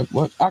real quick.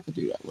 What I could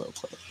do that real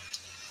quick.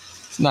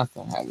 It's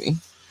nothing heavy.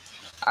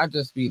 I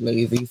just be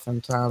lazy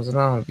sometimes, and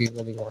I don't be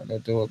really wanting to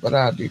do it, but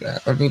I'll do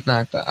that. Let me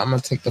knock that. I'm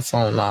gonna take the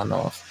phone line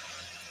off,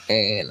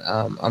 and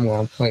I'm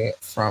gonna play it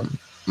from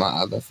my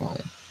other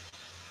phone.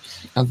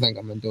 I think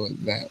I'm gonna do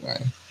it that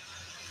way.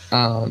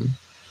 I'll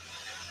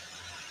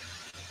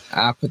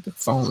put the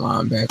phone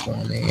line back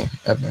on there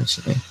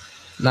eventually.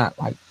 Not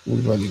like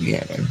we really be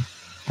having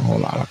a whole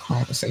lot of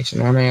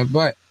conversation on there,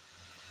 but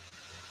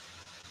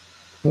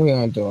we're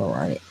gonna do it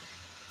right.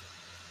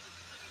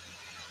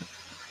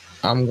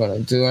 I'm gonna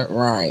do it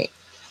right.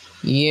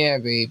 Yeah,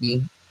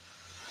 baby.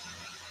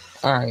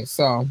 All right,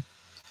 so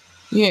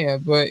yeah,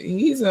 but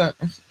he's an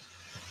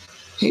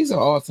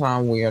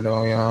all-time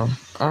weirdo, y'all.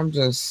 I'm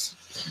just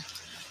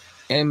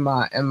in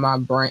my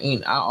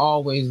brain. I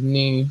always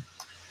knew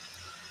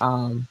he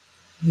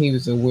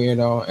was a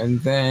weirdo, and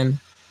then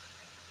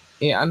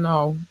I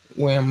know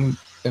where I'm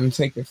gonna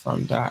take it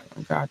from. Doc,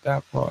 I got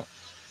that part.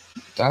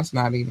 That's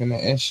not even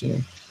an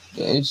issue.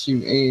 The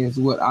issue is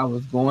what I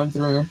was going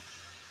through.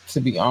 To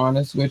be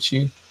honest with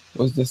you,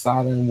 was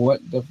deciding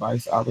what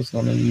device I was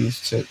going to use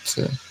to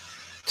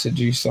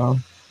do so.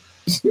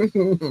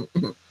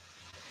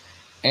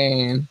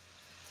 And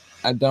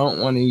I don't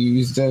want to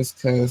use this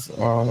because,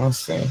 well, let's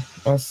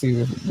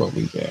see what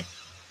we get.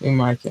 We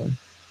might can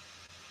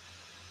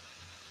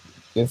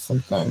get some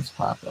things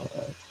popping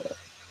real quick.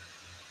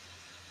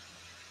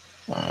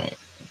 All right,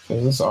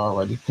 because it's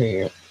already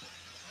paired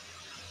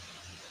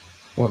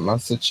with my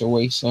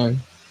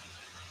situation.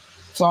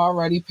 It's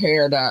already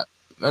paired up.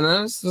 And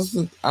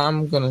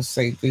I'm going to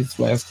say these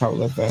last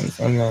couple of things,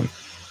 and then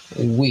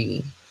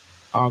we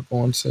are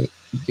going to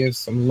give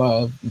some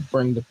love,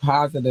 bring the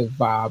positive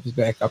vibes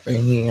back up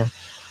in here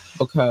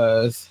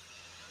because,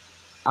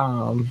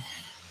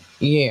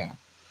 yeah.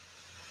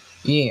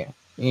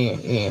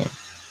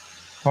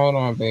 Hold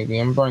on, baby.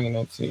 I'm bringing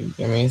it to you.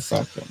 Give me a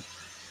second.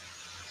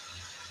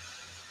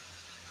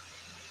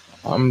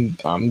 I'm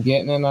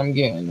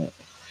getting it.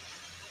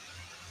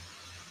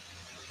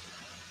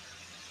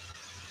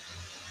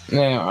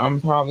 Now, I'm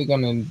probably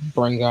going to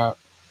bring up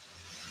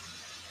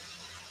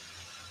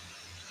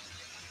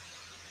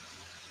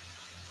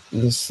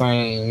the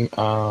same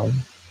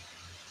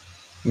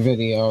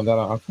video that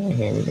okay,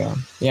 here we go.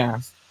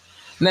 Yes.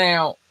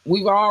 Now,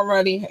 we've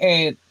already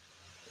had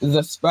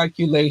the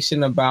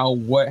speculation about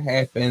what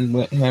happened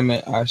with him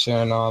and Usher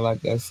and all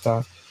that good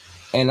stuff.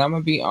 And I'm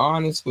going to be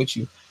honest with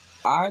you.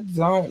 I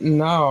don't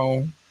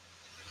know.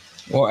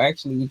 Well,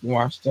 actually, we can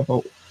watch they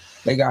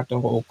got the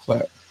whole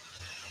clip.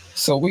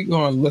 So we're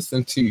going to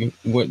listen to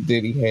what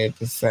Diddy had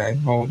to say.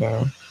 Hold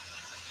on.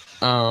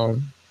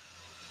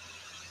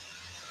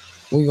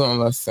 We're going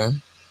to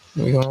listen.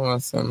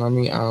 Let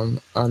me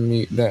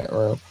unmute that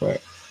real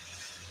quick.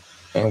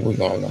 And we're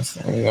going to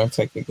listen. We're going to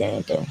take a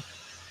gander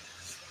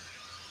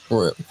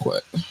real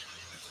quick.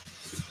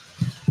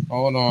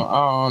 Hold on.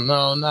 Oh,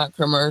 no, not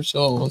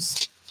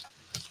commercials.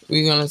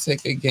 We're going to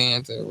take a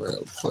gander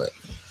real quick.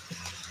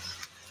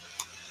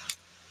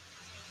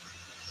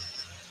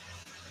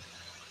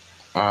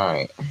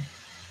 Alright.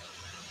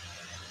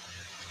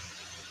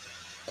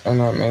 And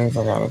that means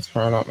I gotta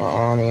turn up my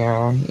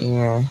audio.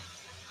 Yeah.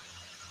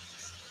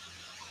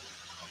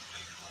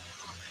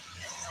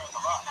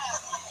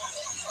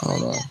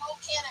 Hold on.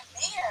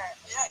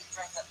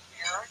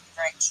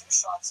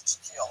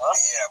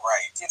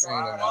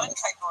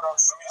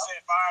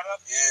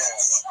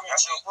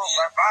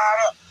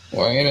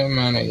 Wait a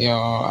minute,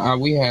 y'all.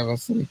 We having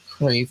some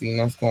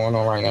craziness going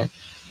on right now.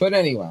 But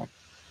anyway,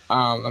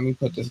 let me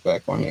put this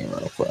back on here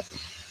real quick.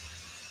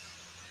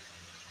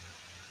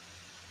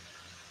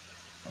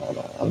 Hold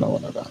on, I know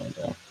what I gotta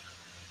do.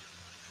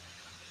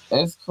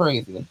 It's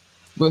crazy.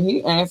 But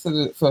he answered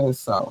it for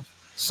himself.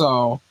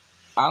 So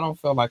I don't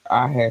feel like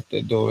I have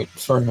to do it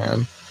for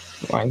him.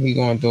 Like he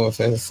gonna do it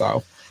for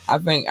himself. I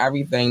think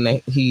everything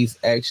that he's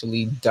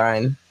actually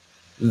done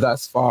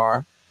thus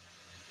far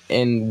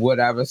in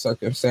whatever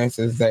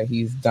circumstances that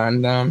he's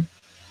done them,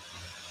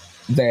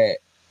 that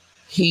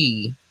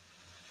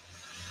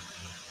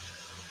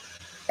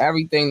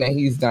everything that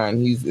he's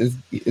done,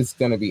 it's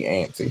gonna be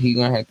answered. He's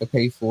gonna have to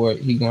pay for it.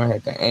 He's gonna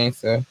have to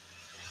answer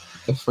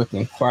the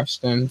freaking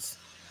questions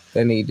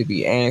that need to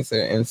be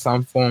answered in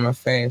some form or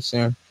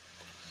fashion.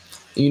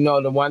 You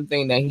know, the one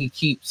thing that he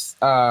keeps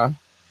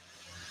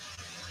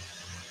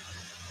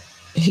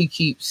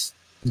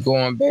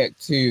going back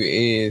to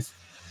is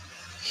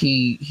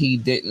he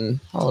didn't,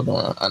 hold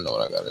on, I know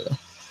what I gotta do.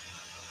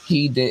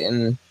 He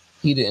didn't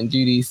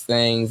do these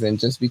things, and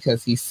just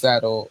because he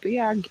settled.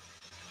 Yeah.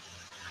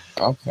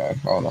 Okay,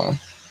 hold on.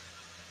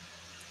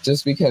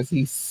 Just because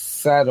he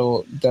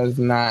settled does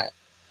not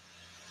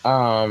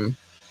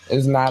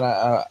is not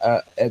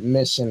a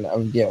admission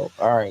of guilt.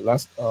 All right,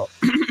 let's go.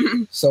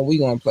 So we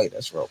gonna play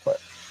this real quick.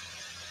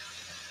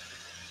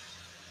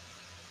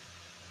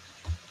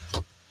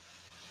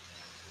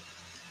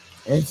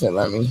 If it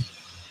let me.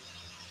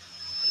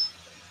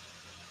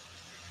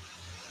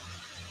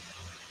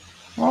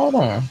 Hold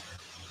on.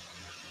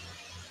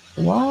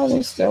 Why are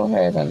they still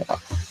having?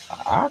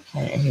 I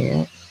can't hear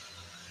it.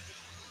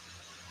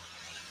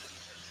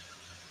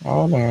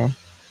 Hold on.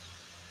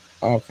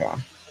 Okay.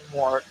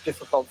 More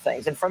difficult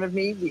things. In front of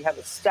me, we have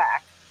a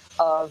stack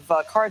of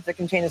cards that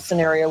contain a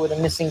scenario with a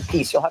missing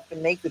piece. You'll have to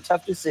make the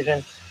tough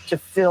decision to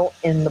fill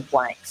in the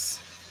blanks.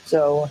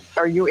 So,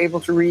 are you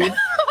able to read?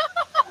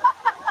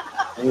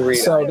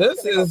 So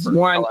this is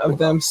one of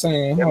them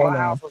saying, hold on.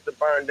 House was to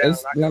burn down.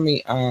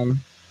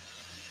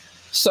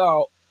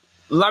 So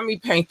let me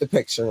paint the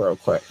picture real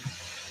quick.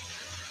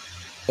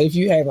 If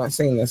you haven't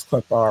seen this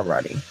clip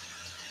already.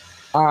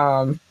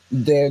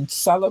 They're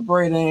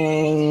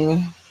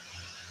celebrating,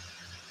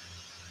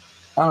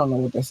 I don't know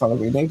what they're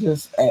celebrating. They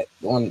just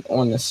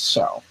on this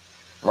show,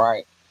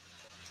 right?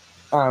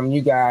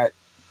 You got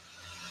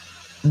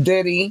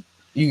Diddy,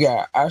 you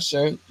got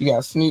Usher, you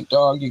got Snoop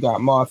Dogg, you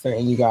got Martha,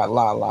 and you got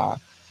Lala.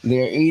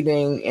 They're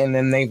eating, and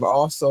then they've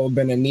also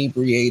been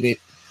inebriated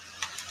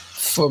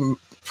for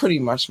pretty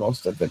much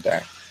most of the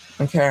day.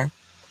 Okay.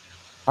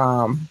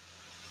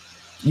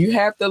 You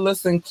have to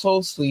listen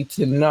closely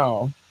to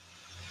know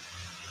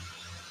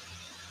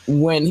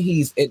when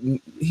he's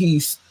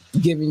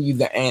giving you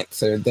the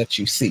answer that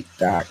you seek,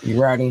 Doc.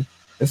 You ready?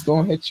 It's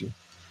gonna hit you.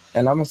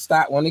 And I'm gonna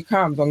stop when it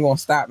comes, I'm gonna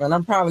stop, and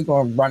I'm probably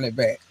gonna run it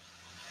back.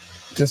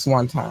 Just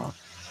one time.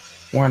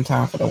 One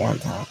time for the one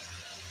time.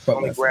 But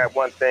let me grab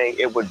one thing,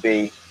 it would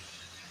be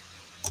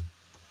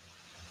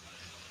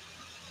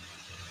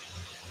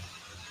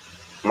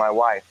my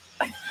wife.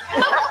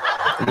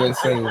 Good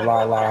save,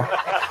 Lala.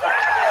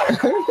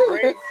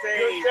 Great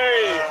save.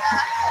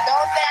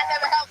 Don't say I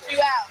never helped you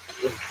out.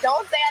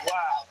 Don't say I never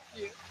helped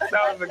you.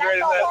 That was the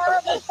greatest That's a answer.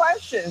 horrible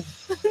question.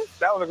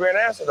 That was a great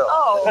answer, though.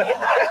 Oh.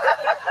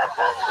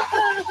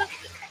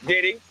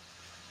 Diddy,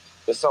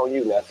 it's on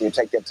you, nephew.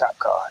 Take that top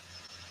card.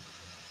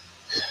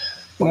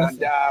 When I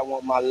die, I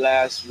want my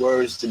last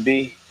words to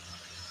be,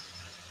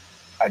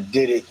 I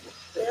did it.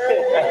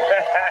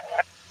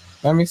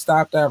 Let me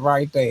stop that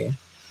right there.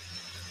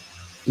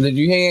 Did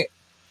you hear it?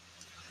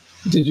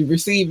 Did you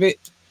receive it?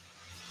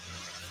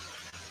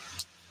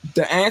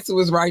 The answer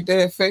was right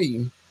there for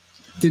you.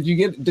 Did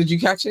you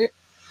catch it?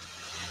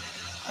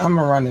 I'm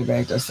gonna run it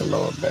back just a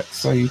little bit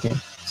so you can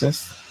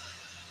just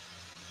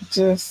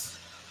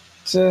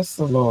a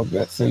little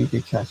bit so you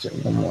can catch it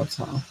one more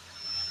time.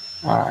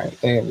 All right,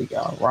 there we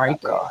go. Right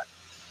there.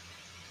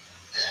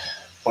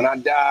 When I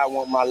die, I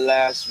want my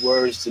last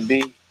words to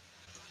be,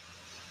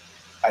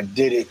 I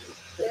did it.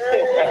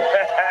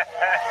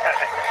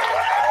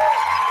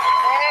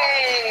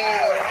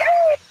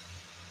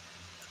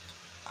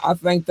 I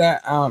think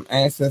that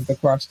answers the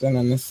question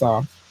in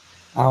itself.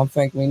 I don't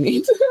think we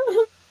need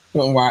to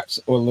watch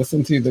or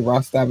listen to the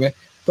rest of it.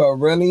 But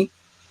really,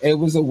 it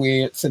was a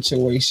weird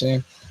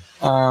situation.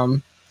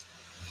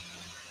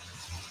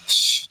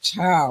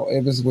 Child,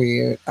 it was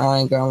weird. I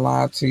ain't gonna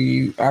lie to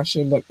you. I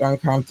should look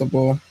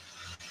uncomfortable.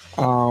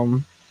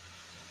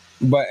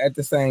 But at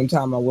the same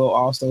time, I will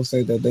also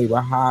say that they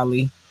were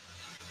highly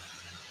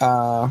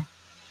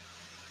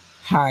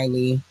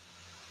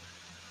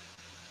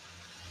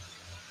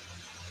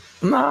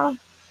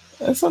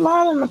It's a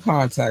lot in the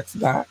context,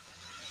 Doc.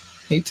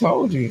 He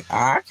told you.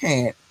 I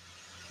can't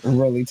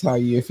really tell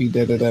you if he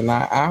did it or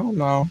not. I don't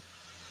know.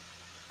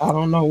 I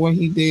don't know what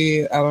he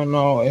did. I don't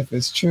know if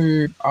it's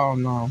true. Oh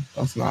no,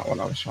 that's not what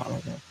I was trying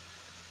to do.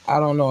 I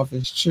don't know if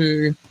it's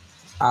true.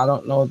 I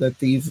don't know that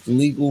these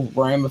legal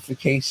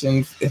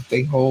ramifications, if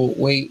they hold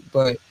weight,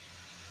 but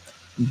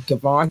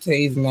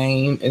Devontae's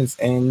name is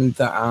in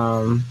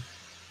the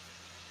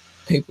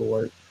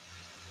paperwork.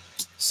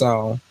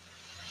 So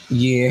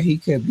yeah, he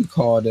could be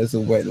called as a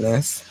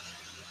witness.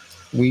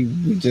 We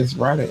just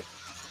read it.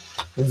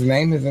 His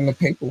name is in the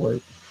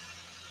paperwork.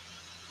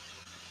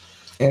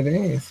 It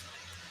is.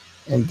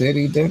 And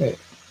Diddy did it.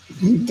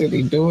 Did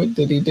he do it?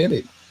 Did he did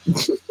it?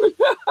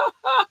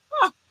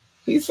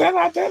 He said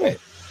I did it.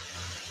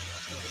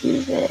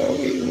 He said,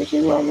 what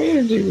you want me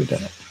to do with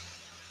that?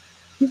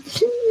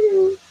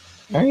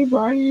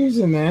 Everybody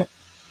using that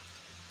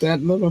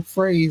little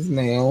phrase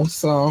now.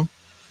 So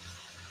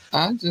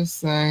I just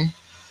say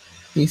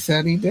he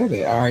said he did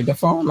it. All right, the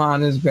phone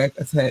line is back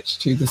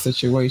attached to the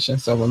situation.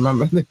 So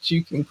remember that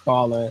you can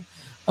call in.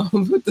 I'll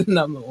put the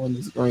number on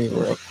the screen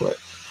real quick.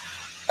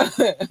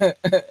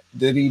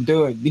 Did he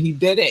do it? He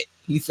did it.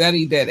 He said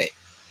he did it.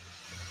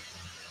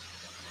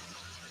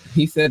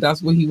 He said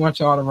that's what he wants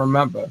y'all to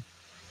remember.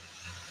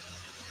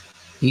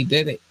 He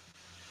did it.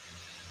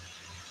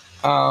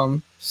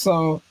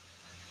 So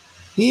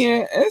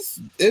yeah,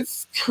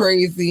 it's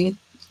crazy.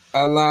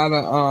 A lot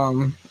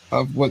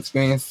of what's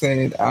being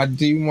said. I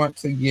do want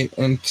to get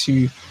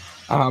into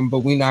but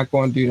we're not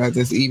going to do that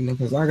this evening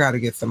because I got to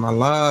get to my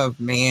love,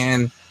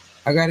 man.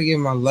 I got to give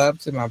my love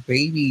to my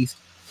babies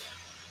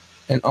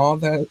and all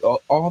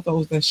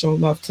those that show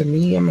love to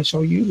me. I'm gonna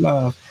show you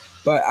love.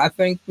 But I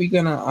think we're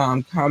gonna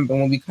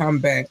when we come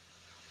back,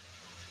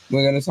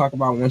 we're gonna talk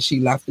about when she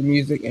left the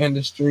music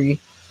industry.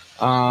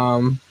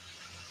 I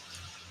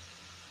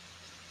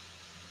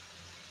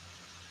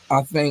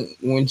think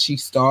when she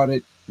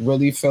started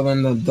really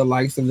feeling the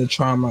likes of the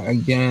trauma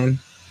again.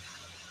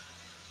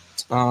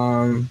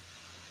 And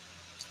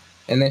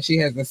then she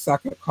has the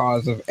second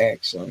cause of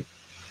action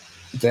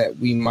that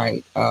we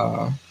might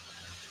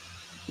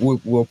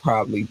we'll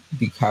probably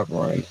be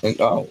covering.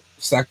 And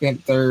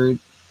second and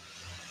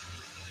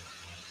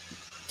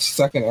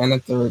a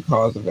third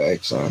cause of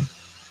action.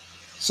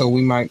 So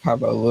we might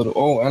cover a little.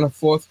 Oh, and a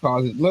fourth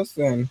cause.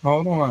 Listen,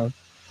 hold on.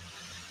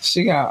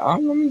 She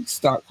got. Let me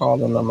start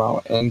calling them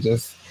out and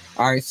just.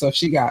 All right. So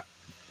she got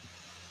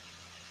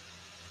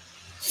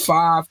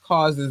 5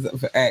 causes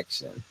of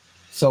action.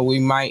 So we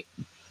might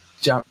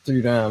jump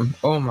through them.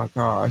 Oh my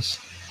gosh,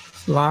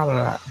 a lot of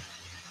that.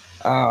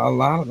 A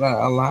lot of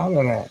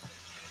that.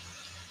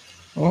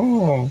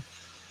 Oh.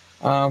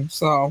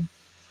 So.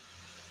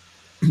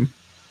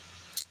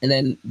 And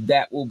then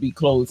that will be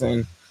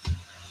closing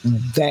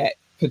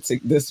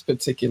this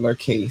particular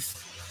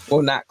case.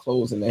 Well, not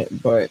closing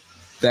it, but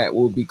that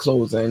will be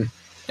closing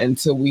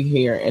until we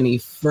hear any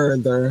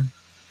further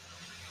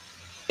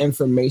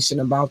information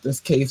about this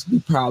case. We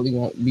probably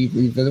won't be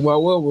revisiting.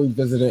 Well, we'll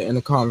revisit it in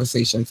the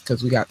conversations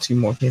because we got 2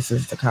 more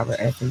cases to cover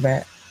after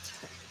that.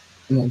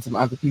 And then some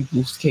other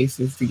people's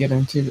cases to get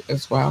into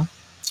as well.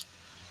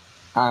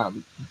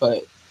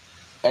 But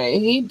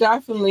he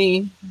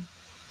definitely...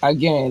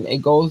 Again,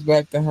 it goes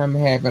back to him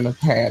having a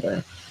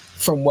pattern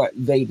from what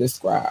they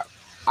describe.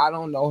 I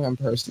don't know him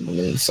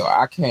personally, so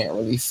I can't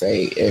really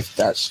say if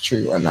that's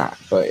true or not,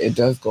 but it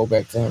does go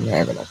back to him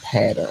having a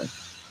pattern.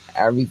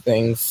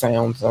 Everything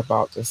sounds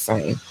about the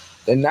same.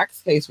 The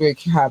next case we're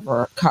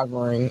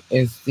covering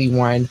is the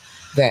one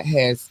that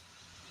has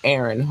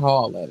Aaron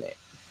Hall in it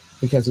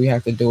because we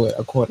have to do it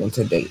according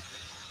to date.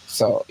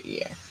 So,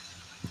 yeah,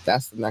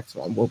 that's the next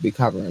one we'll be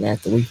covering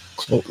after we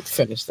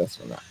finish this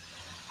one up.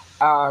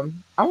 I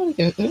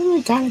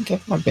gotta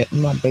give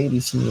my baby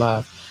some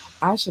love.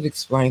 I should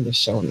explain the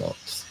show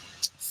notes.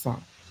 So,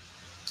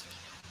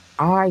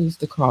 I used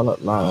to call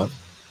it love.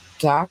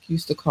 Doc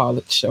used to call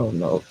it show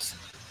notes.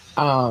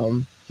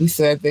 He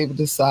said they were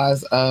the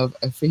size of.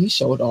 If he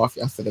showed off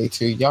yesterday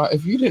too, y'all.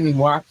 If you didn't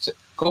watch it,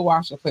 go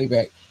watch the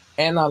playback.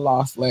 And I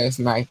lost last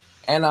night,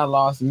 and I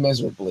lost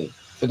miserably,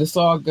 but it's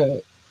all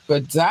good.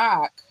 But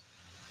Doc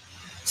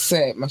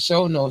said my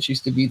show notes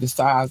used to be the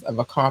size of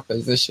a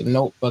composition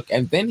notebook,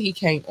 and then he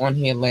came on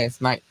here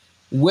last night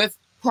with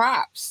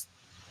props.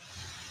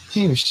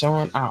 He was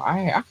showing out.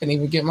 I couldn't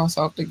even get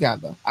myself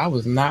together. I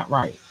was not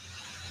right.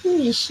 He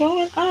was just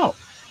showing out.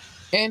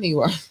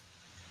 Anyway,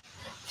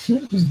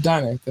 it was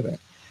done after that.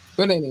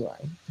 But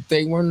anyway,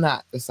 they were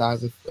not the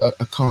size of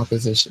a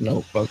composition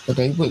notebook, but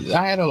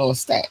I had a little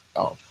stack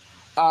though.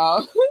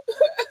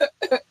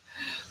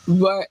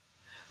 But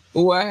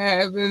what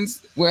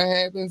happens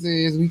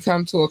is we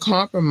come to a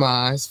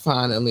compromise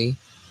finally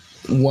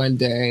one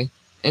day,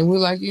 and we're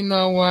like, you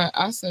know what?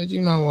 I said,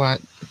 you know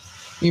what?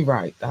 You're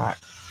right, Doc.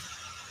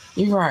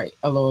 You're right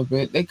a little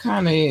bit. They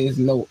kind of is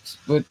notes,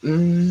 but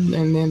and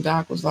then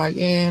Doc was like,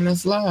 yeah, and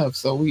it's love,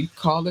 so we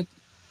call it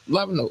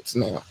love notes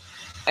now,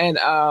 and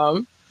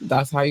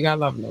that's how you got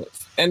love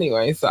notes.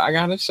 Anyway, so I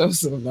gotta show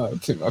some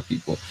love to my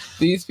people.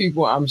 These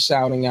people I'm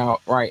shouting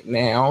out right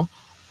now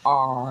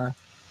are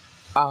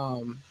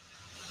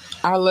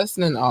our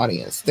listening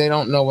audience. They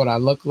don't know what I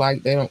look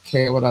like. They don't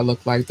care what I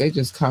look like. They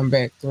just come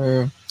back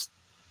through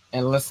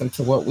and listen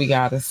to what we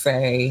got to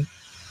say.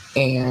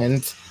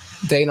 And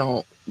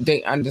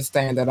they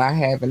understand that I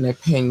have an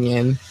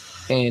opinion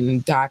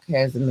and Doc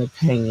has an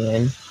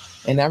opinion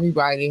and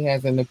everybody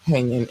has an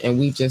opinion, and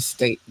we just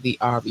state the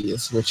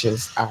obvious, which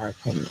is our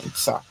opinion.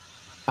 So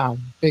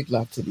big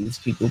love to these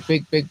people.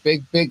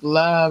 Big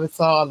love. It's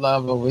all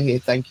love over here.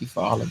 Thank you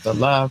for all of the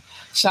love.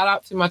 Shout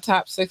out to my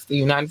top 6, the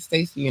United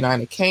States, the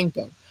United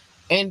Kingdom,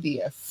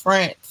 India,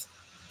 France,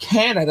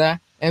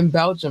 Canada, and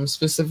Belgium,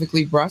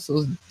 specifically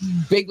Brussels.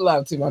 Big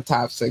love to my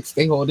top 6.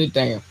 They hold it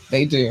down.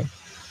 They do.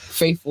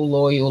 Faithful,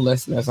 loyal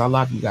listeners. I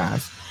love you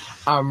guys.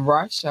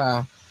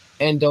 Russia,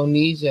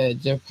 Indonesia,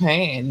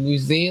 Japan, New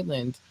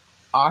Zealand,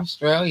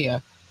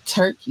 Australia,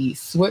 Turkey,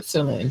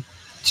 Switzerland,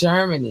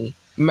 Germany,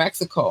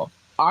 Mexico,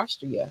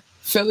 Austria,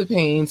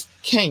 Philippines,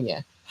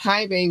 Kenya.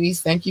 Hi,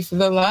 babies. Thank you for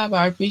the love.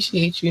 I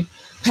appreciate you.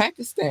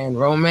 Pakistan,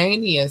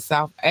 Romania,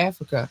 South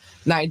Africa,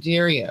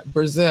 Nigeria,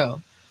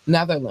 Brazil,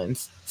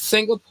 Netherlands,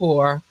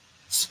 Singapore,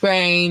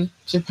 Spain,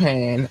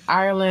 Japan,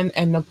 Ireland,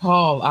 and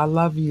Nepal. I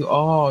love you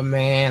all,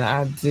 man.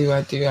 I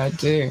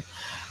do.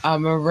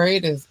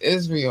 Mauritius,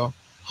 Israel,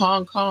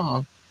 Hong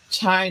Kong,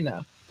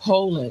 China,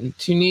 Poland,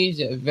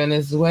 Tunisia,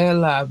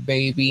 Venezuela,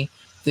 baby,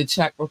 the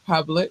Czech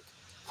Republic,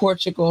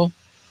 Portugal,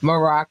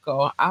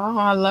 Morocco. Oh,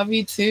 I love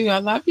you too. I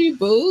love you,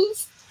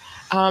 booze.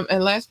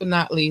 And last but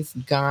not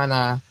least,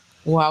 Ghana.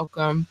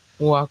 Welcome.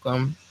 I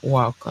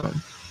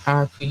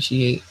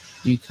appreciate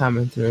you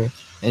coming through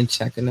and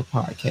checking the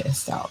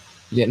podcast out.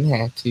 You didn't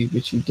have to,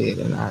 but you did,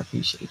 and I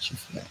appreciate you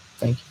for that.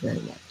 Thank you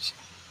very much.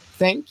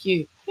 Thank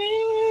you.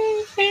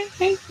 Hey,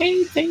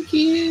 thank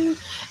you.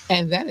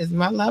 And that is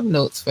my love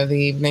notes for the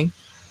evening.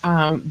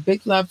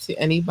 Big love to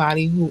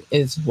anybody who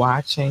is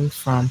watching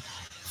from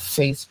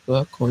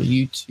Facebook or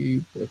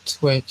YouTube or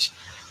Twitch.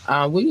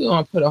 We're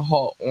going to put a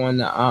halt on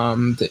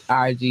the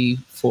IG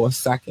for a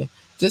second,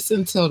 just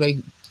until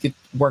they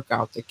work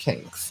out the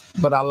kinks.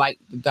 But I like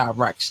the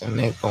direction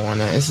they're going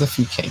in. It's a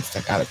few kinks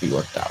that got to be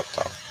worked out,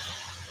 though.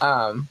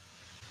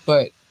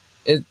 But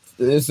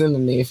it's in the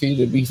near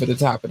future to be for the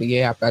top of the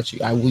year. I bet you.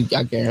 I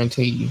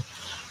guarantee you.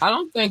 I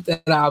don't think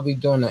that I'll be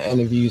doing the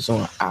interviews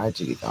on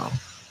IG, though. I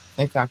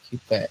think I'll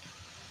keep that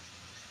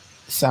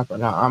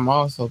separate. Now, I'm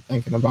also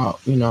thinking about,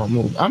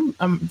 moving.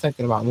 I'm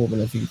thinking about moving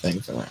a few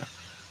things around.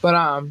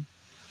 But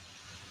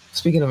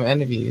speaking of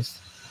interviews,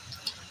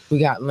 we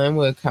got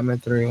Linwood coming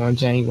through on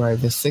January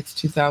the 6th,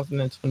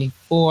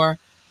 2024.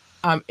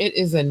 It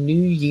is a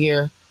New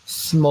Year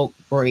smoke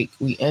break.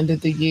 We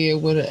ended the year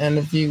with an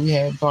interview. We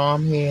had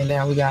Bomb here, and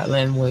now we got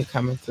Linwood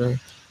coming through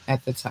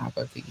at the top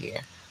of the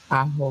year.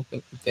 I hope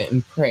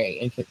and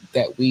pray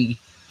that we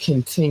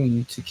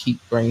continue to keep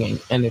bringing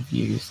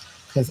interviews,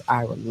 because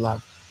I would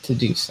love to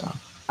do so.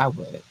 I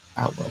would.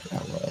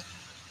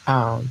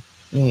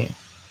 Yeah,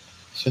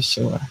 for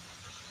sure.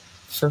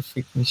 For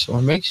freaking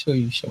sure. Make sure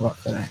you show up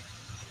for that.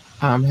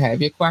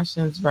 Have your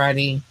questions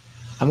ready.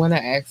 I'm going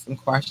to ask some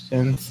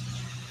questions,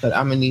 but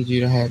I'm going to need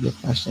you to have your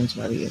questions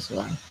ready as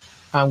well.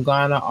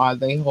 Ghana, are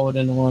they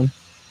holding on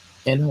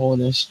and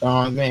holding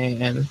strong,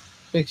 man?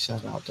 Big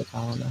shout out to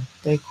Ghana.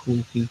 They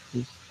cool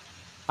people.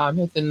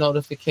 Hit the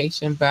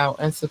notification bell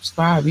and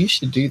subscribe. You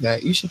should do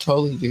that. You should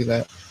totally do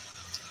that.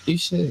 You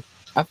should.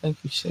 I think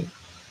you should.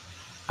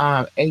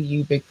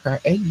 AU Big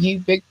Purr.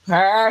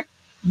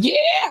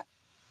 Yeah!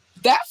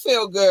 That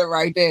feel good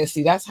right there.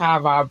 See, that's high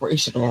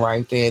vibrational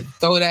right there.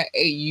 Throw that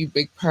AU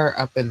Big Purr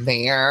up in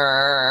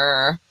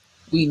there.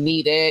 We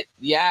need it.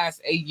 Yes,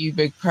 AU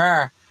Big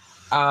Purr.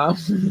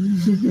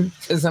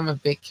 Because I'm a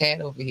big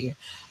cat over here.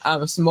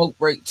 Smoke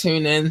break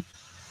tuning.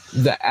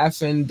 The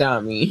effing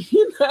dummy.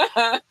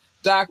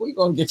 Doc, we're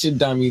going to get your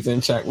dummies in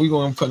check. We're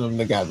going to put them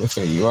together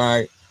for you, all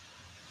right?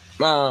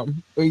 But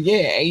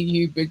yeah,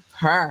 AU Big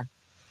Purr.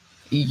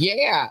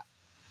 Yeah.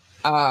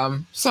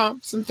 Some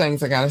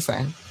things I got to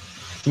say.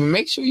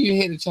 Make sure you're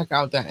here to check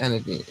out that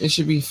interview. It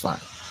should be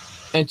fun.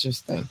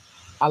 Interesting.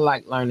 I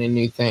like learning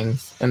new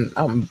things, and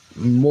I'm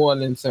more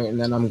than certain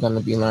that I'm going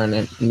to be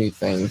learning new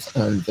things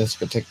on this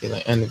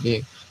particular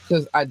interview,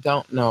 because I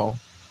don't know.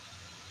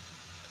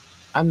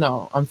 I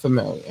know I'm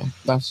familiar.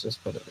 Let's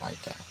just put it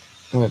like that.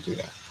 I'm going to do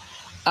that.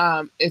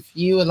 If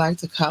you would like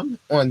to come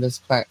on this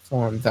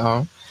platform,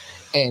 though,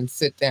 and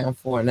sit down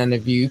for an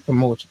interview,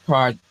 promote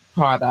your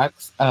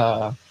products,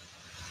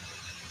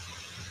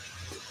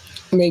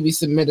 maybe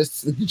submit a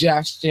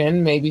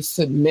suggestion, maybe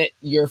submit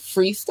your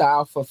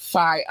freestyle for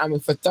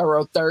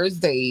Thorough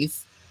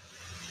Thursdays,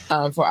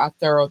 for our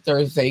Thorough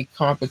Thursday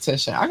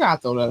competition. I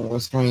gotta throw that on the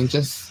screen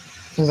just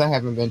because I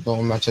haven't been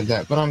doing much of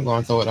that, but I'm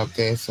going to throw it up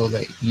there so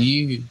that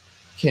you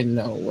can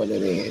know what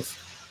it is.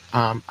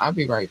 I'll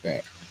be right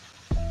back.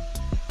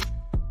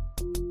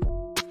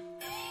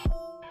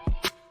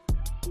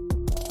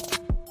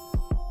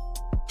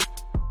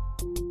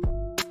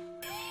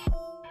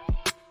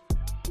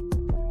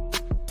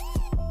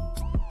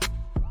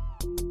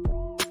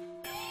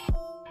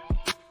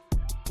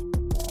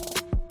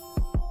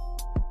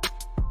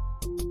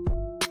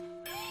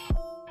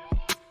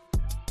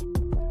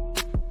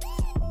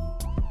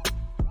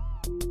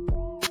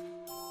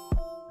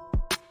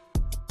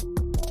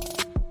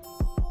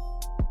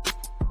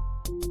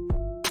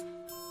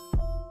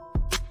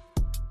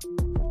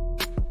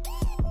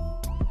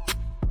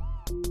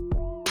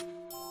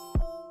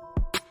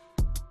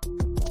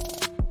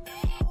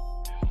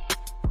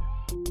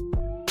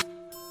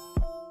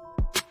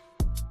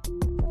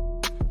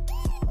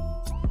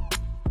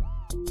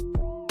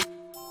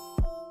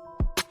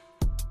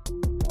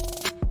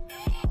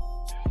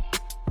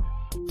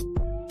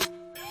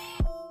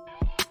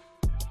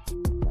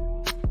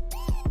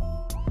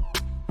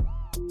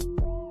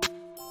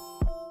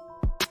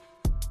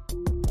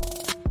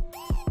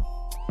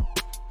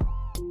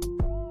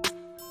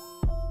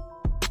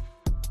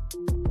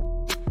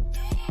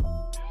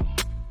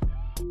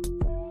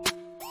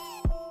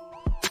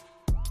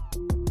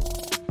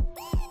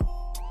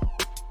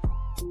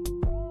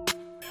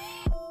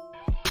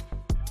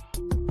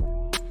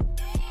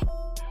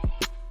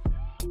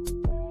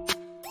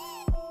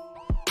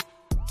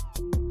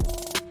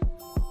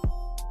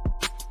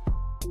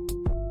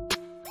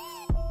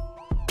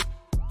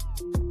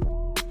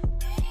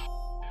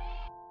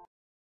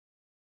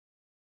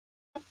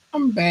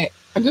 I'm back.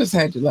 I just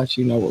had to let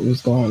you know what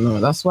was going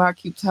on. That's why I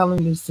keep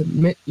telling you to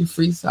submit your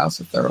freestyles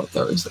for Thorough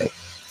Thursday.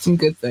 Some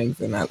good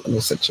things in that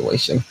little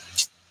situation.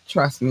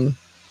 Trust me.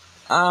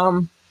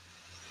 Um,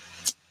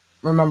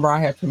 Remember, I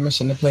had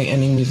permission to play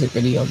any music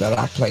video that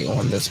I play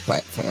on this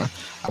platform.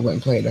 I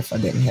wouldn't play it if I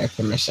didn't have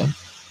permission.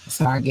 That's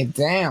how I get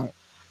down.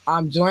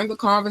 Join the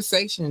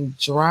conversation.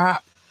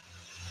 Drop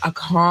a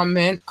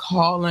comment,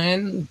 call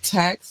in,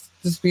 text.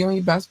 Just be on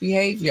your best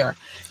behavior.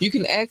 You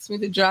can ask me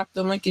to drop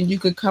the link and you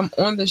could come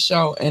on the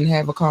show and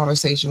have a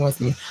conversation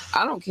with me.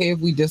 I don't care if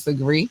we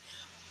disagree.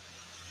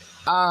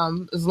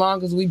 As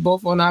long as we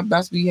both on our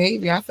best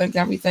behavior, I think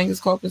everything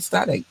is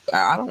copacetic.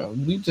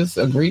 We just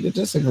agree to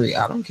disagree.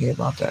 I don't care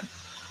about that.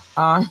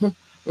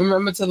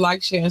 Remember to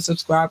like, share, and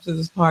subscribe to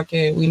this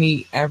podcast. We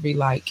need every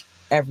like,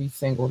 every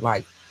single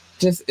like.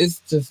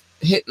 It's just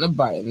hitting the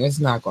button. It's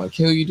not going to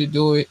kill you to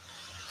do it.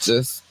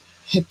 Just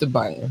hit the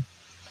button.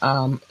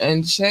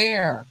 And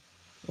share.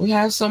 We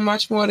have so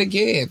much more to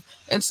give.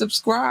 And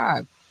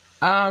subscribe.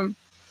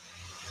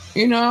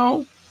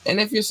 And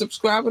if you're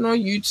subscribing on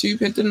YouTube,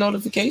 hit the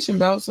notification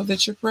bell so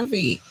that you're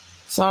privy.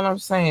 That's all I'm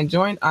saying.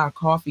 Join our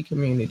coffee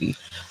community.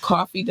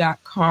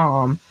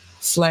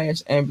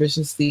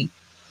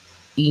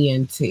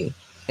 Coffee.com/ambitiouslyent.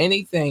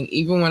 Anything,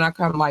 even when I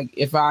come, like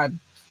if I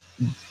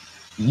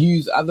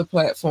use other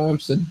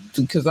platforms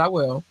because I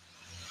will,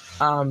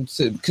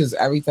 because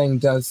everything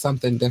does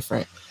something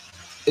different.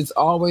 It's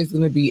always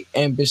going to be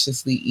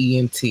ambitiously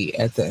ENT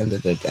at the end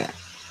of the day.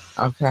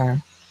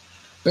 Okay.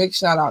 Big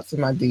shout out to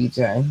my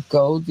DJ.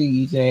 Go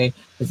DJ,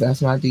 because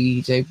that's my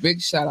DJ.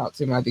 Big shout out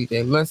to my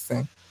DJ.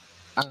 Listen,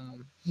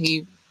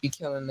 he be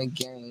killing the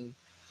game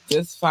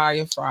this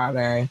Fire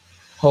Friday.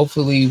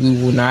 Hopefully we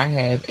will not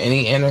have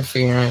any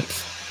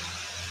interference.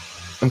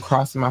 I'm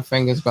crossing my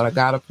fingers, but I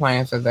got a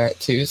plan for that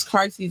too. It's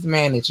crisis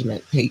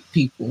management,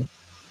 people.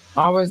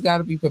 Always got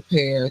to be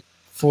prepared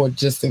for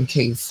just in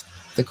case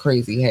the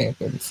crazy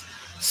happens.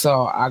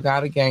 So I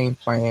got a game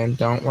plan.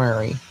 Don't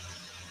worry.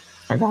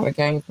 I got a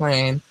game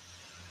plan.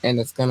 And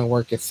it's gonna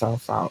work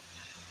itself out.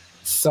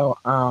 So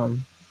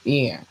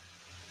yeah.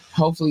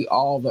 Hopefully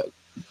all the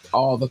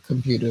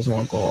computers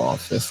won't go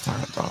off this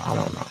time. Though I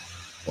don't know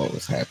what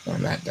was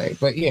happening that day.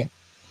 But yeah.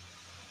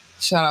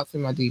 Shout out to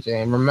my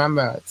DJ. And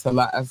remember to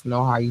let us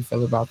know how you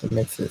feel about the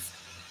mixes.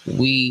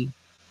 We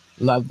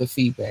love the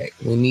feedback.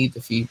 We need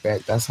the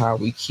feedback. That's how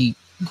we keep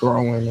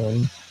growing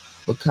and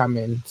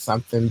becoming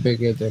something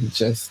bigger than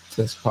just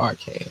this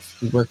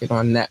podcast. We're working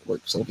on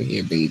networks over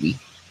here, baby.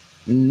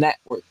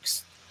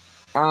 Networks.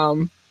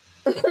 Donate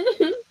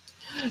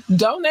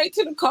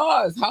to the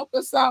cause. Help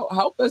us out.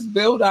 Help us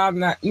build our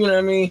you know what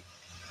I mean?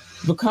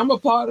 Become a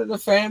part of the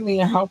family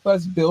and help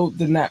us build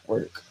the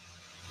network.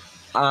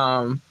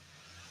 I'll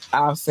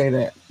say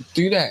that.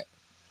 Do that.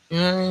 You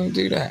know what I mean?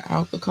 Do that.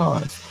 Help the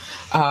cause.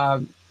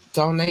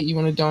 Donate. You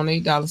want to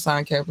donate?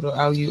 $, capital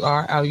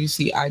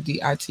LURLUCIDITY.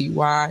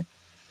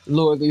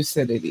 Lure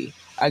Lucidity.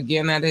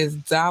 Again, that is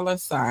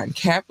 $,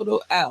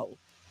 capital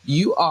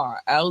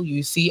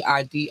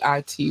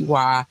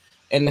LURLUCIDITY.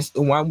 And it's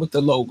the one with the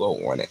logo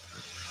on it.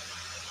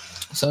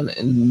 So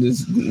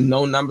there's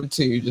no number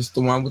 2, just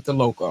the one with the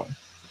logo.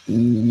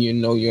 You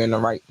know you're in the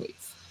right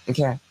place.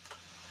 Okay.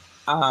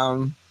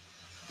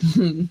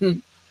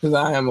 Because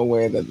I am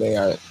aware that they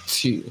are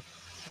 2.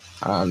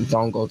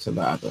 Don't go to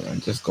the other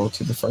one. Just go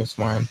to the first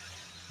one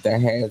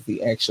that has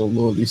the actual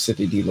Lure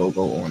Lucidity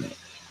logo on it.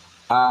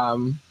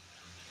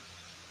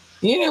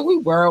 Yeah, we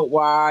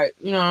worldwide.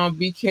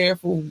 Be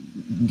careful.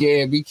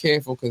 Yeah, be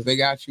careful because they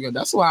got you.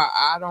 That's why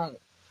I don't.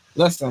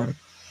 Listen,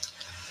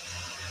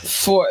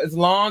 for as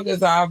long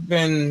as I've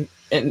been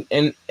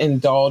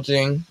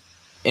indulging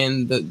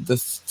in the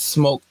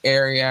smoke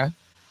area,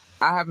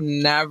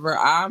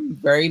 I'm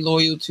very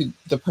loyal to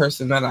the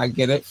person that I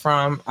get it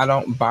from. I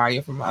don't buy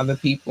it from other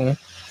people.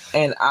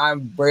 And I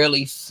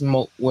rarely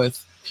smoke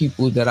with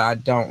people that I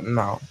don't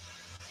know.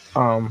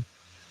 And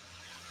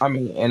I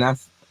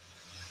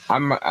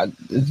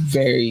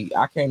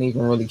can't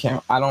even really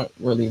count. I don't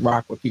really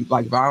rock with people.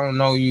 Like if I don't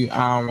know you,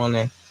 I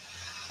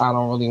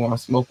don't really want to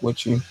smoke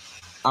with you.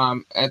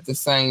 At the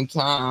same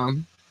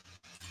time,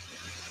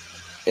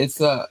 it's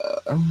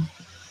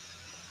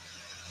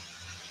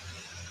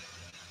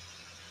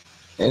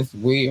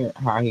weird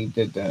how he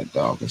did that,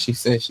 dog. And she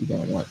said she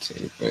didn't want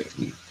to, but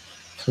he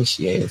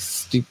pushy ass,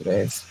 stupid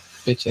ass,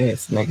 bitch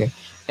ass nigga.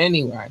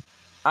 Anyway,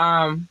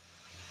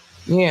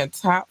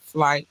 Top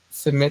Flight,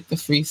 submit the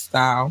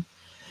freestyle.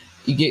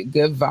 You get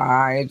good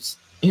vibes.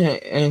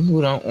 And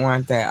who don't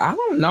want that? I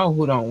don't know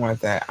who don't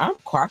want that. I'm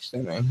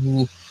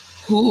questioning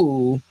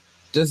who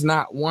does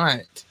not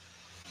want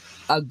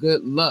a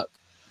good look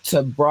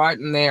to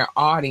broaden their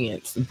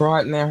audience,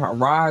 broaden their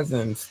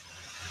horizons,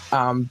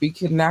 be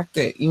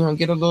connected,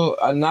 get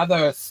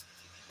another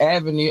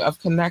avenue of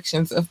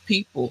connections of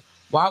people.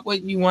 Why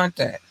wouldn't you want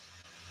that?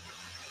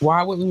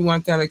 Why wouldn't you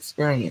want that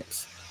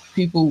experience?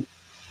 People,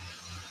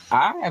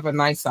 I have a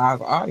nice size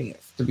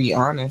audience, to be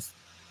honest.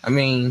 I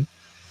mean,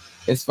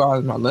 as far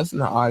as my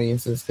listener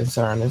audience is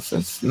concerned,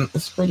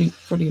 it's pretty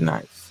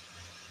nice.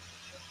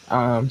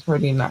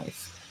 Pretty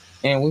nice.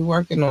 and we're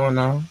working on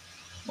our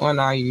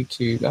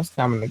YouTube. That's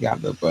coming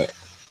together. But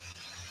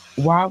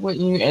why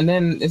wouldn't you? And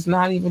then it's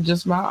not even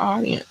just my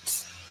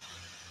audience.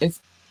 It's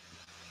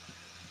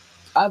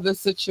other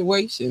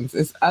situations.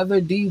 It's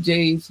other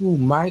DJs who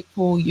might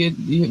pull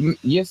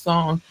your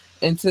song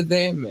into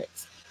their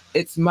mix.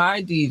 It's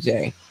my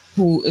DJ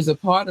who is a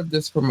part of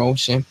this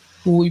promotion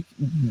who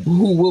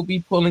will be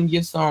pulling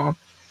your song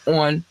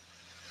on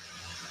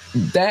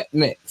that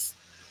mix,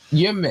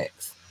 your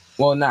mix.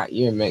 Well, not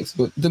your mix,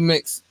 but the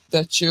mix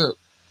that you're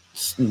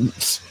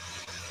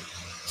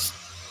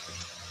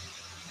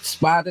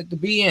spotted to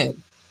be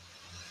in.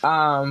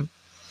 And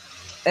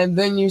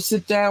then you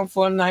sit down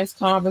for a nice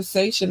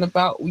conversation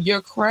about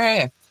your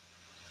craft.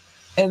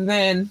 And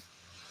then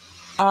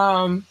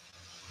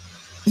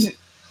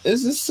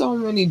there's just so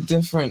many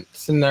different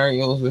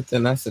scenarios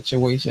within that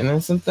situation,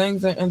 and some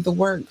things are in the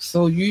works.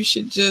 So you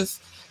should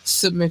just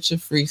submit your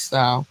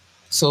freestyle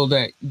so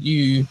that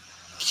you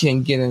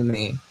can get in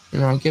there. You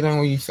know, get in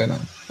where you fit in.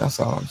 That's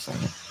all I'm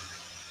saying.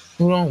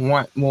 Who don't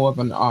want more of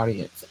an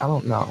audience? I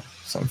don't know.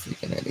 Some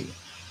freaking idiot.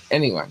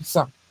 Anyway,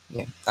 so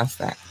yeah, that's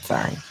that.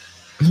 Sorry.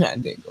 I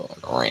did go on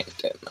a rant,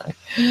 didn't I?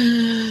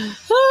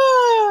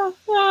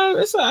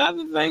 There's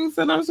other things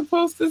that I'm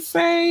supposed to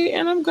say,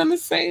 and I'm gonna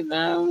say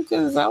them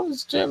because I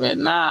was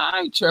tripping. Nah,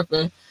 I ain't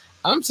tripping.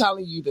 I'm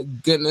telling you the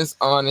goodness,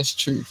 honest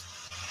truth.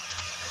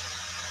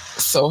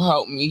 So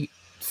help me,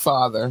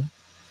 Father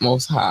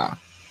Most High.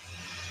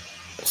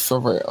 For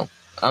real.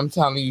 I'm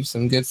telling you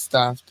some good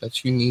stuff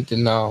that you need to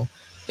know.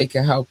 It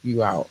can help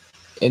you out.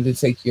 It'll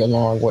take you a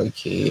long way,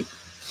 kid.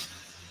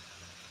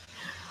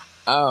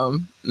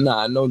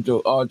 No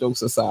joke. All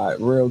jokes aside,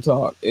 real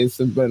talk. It's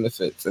the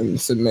benefits in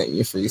submitting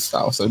your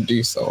freestyle, so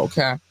do so,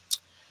 okay?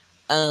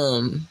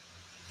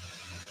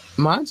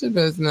 Mind your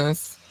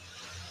business.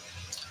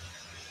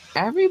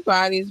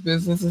 Everybody's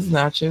business is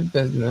not your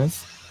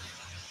business.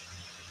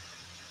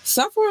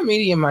 Software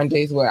Media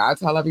Mondays where I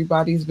tell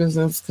everybody's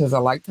business because I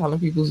like telling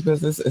people's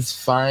business. It's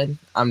fun.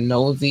 I'm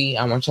nosy.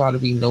 I want y'all to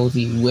be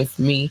nosy with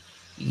me.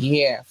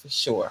 Yeah, for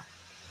sure.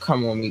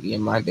 Come on, Media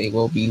Monday.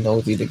 We'll be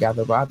nosy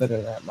together. But other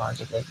than that, mind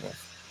your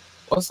business.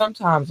 Well,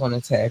 sometimes on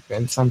a tap,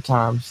 and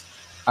sometimes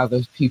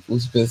other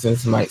people's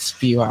business might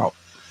spew out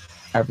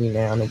every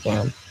now and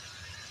again.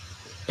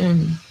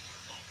 And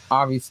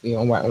obviously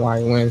on Wet and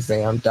Wild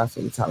Wednesday, I'm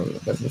definitely telling the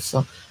business.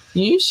 So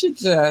you should,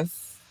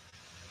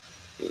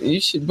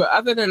 but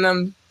other than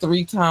them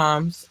 3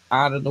 times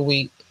out of the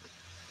week,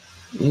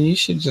 you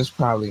should just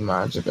probably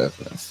mind your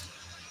business.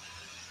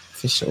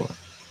 For sure.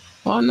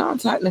 Well, no,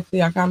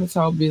 technically, I kind of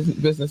tell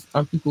business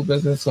on people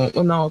business on.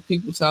 Well, no,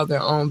 people tell their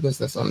own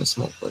business on the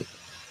smoke break.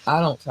 I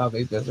don't tell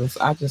their business.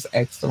 I just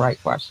ask the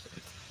right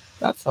questions.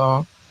 That's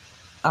all.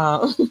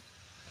 Other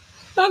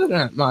than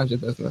that, mind your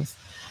business.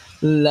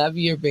 Love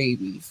your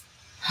babies.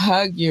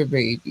 Hug your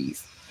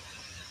babies.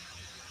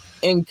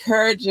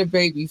 Encourage your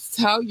babies.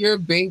 Tell your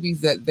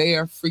babies that they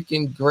are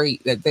freaking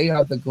great. That they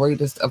are the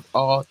greatest of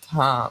all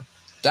time.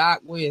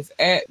 Doc, where is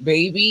at,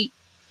 baby?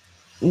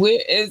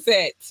 Where is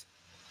it?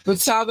 But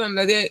tell them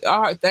that they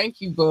are. Thank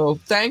you, boo.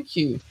 Thank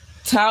you.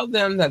 Tell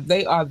them that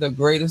they are the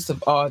greatest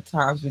of all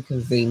times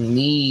because they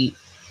need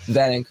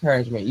that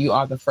encouragement. You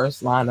are the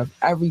first line of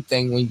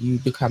everything when you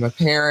become a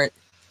parent.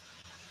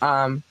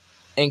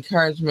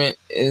 Encouragement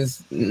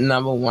is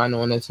number 1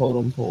 on the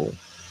totem pole.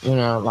 You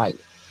know, like,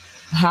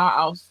 how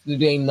else do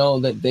they know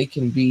that they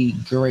can be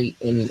great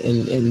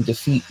and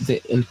defeat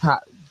the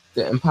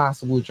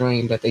impossible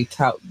dream that they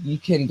tell you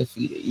can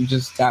defeat it? You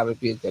just gotta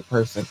be a good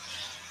person.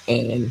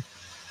 And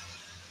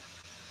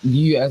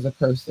you as a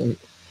person,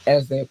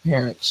 as their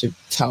parent, should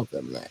tell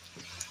them that.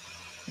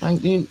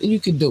 Like, you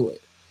can do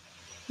it.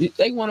 If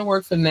they want to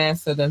work for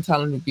NASA, then tell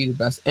them to be the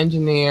best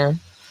engineer,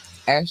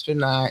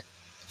 astronaut,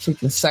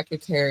 freaking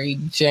secretary,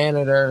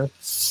 janitor,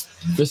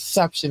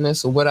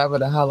 receptionist, or whatever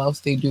the hell else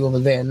they do over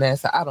there at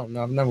NASA. I don't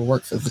know. I've never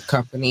worked for the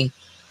company.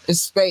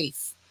 It's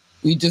space.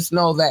 We just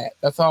know that.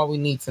 That's all we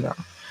need to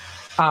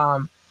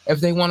know. If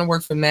they want to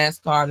work for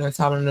NASCAR, then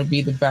tell them to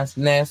be the best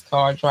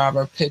NASCAR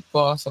driver, pit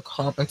boss, or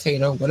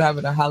commentator, whatever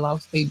the hell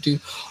else they do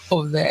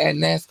over there at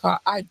NASCAR.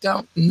 I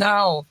don't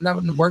know. I've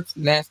never worked for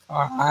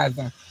NASCAR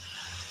either.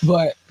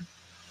 But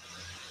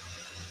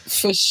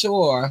for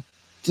sure,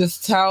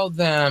 just tell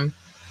them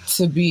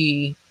to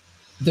be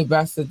the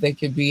best that they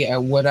could be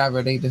at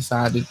whatever they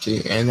decide to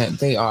do, and that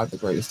they are the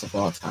greatest of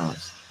all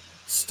times.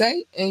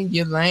 Stay in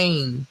your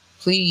lane,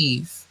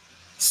 please.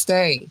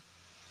 Stay.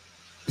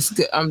 It's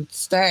good.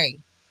 Stay.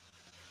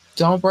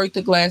 Don't break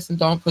the glass and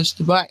don't push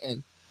the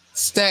button.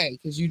 Stay,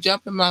 because you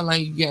jump in my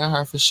lane, you getting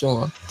her for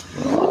sure.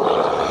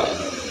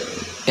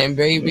 And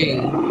baby,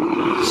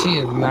 she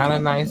is not a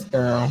nice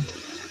girl.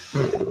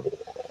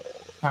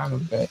 Kind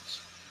of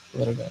bitch. A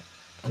little bit.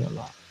 And a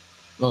lot.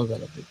 A little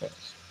bit of a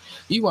bitch.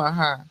 You want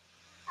her.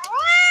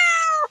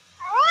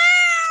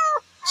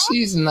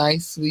 She's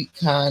nice, sweet,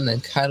 kind,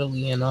 and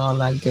cuddly and all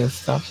that good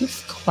stuff.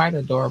 She's quite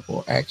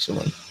adorable,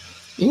 actually.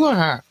 You want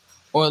her.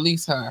 Or at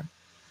least her.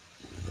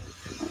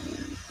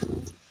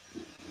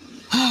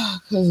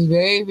 Cause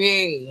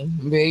baby,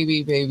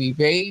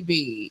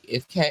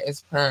 if cat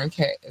is purring,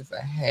 cat is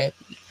a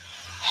happy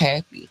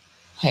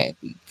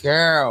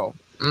girl.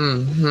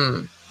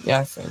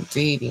 Yes,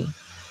 indeedy.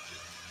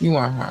 You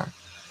want her,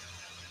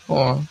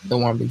 or the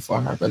one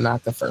before her, but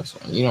not the first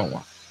one. You don't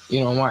want.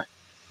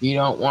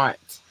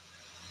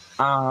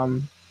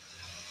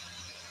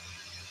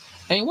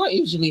 And what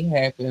usually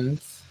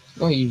happens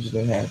when you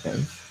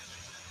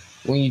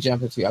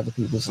jump into other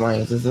people's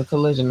lanes is a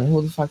collision. And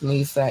who the fuck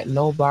needs that?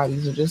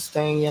 Nobody. So just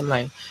stay in your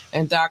lane.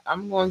 And Doc,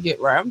 I'm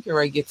getting ready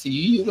to get to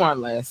you. You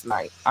won last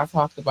night. I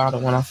talked about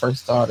it when I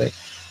first started.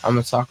 I'm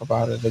going to talk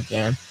about it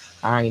again.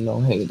 I ain't no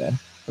hater.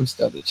 I'm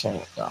still the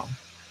champ, though.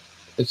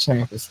 The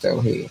champ is still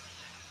here.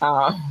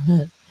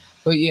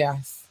 But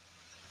yes,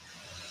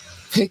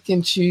 pick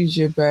and choose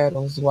your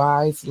battles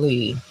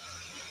wisely,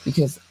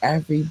 because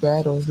every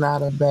battle is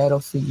not a battle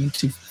for you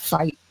to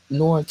fight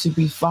nor to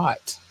be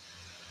fought.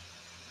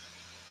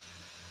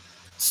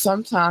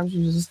 Sometimes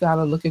you just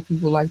gotta look at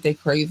people like they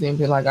crazy and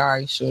be like, all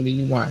right, shorty,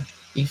 you won.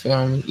 You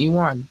feel me? You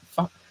won.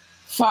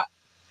 Fuck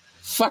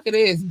it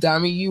is,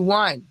 dummy. You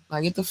won.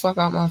 Like, get the fuck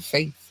out my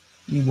face.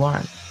 You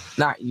won.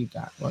 Not you,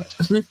 Doc, but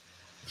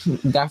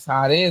that's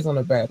how it is on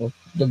the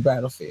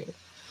battlefield.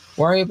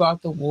 Worry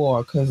about the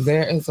war, because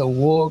there is a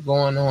war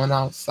going on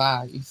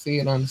outside. You see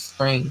it on the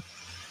screen.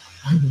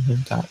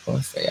 Doc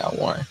gonna say I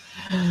won.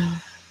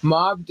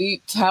 Mobb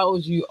Deep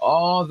tells you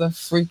all the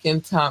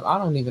freaking time. I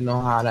don't even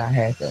know how that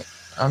happened.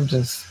 I'm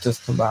just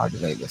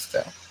combobulated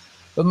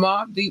stuff. But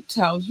Mobb Deep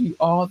tells you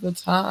all the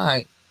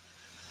time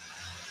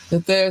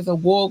that there's a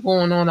war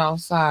going on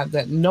outside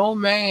that no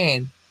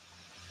man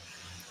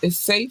is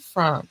safe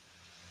from.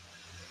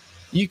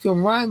 You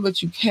can run,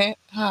 but you can't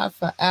hide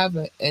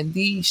forever in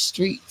these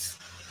streets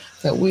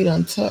that we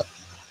done took.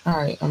 All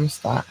right, I'm gonna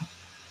stop.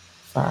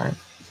 Sorry.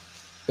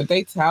 But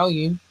they tell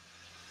you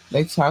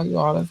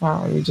all the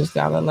time. You just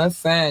gotta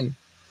listen.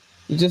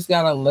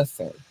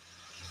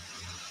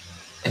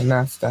 And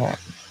that's that.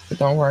 But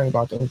don't worry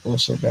about those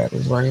bullshit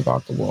battles. Worry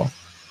about the war.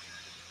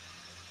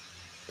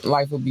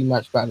 Life would be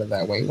much better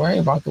that way. Worry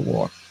about the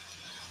war.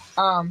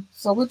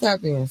 So with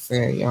that being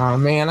said, y'all,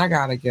 man, I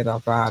gotta get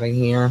up out of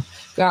here.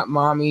 Got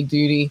mommy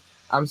duty.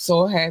 I'm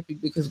so happy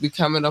because we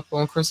coming up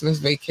on Christmas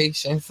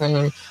vacation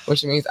soon,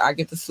 which means I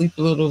get to sleep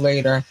a little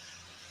later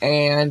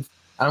and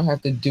I don't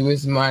have to do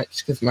as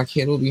much because my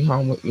kid will be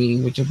home with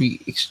me, which will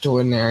be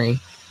extraordinary,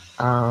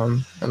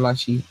 unless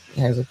she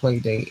has a play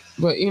date.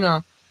 But,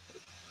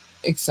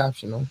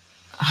 exceptional.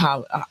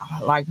 I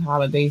like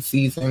holiday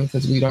season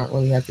because we don't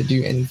really have to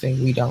do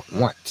anything we don't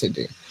want to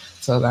do.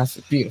 So that's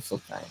a beautiful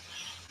thing.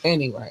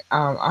 Anyway,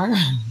 I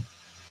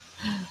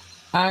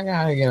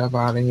gotta get up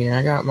out of here.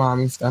 I got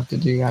mommy stuff to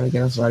do. Gotta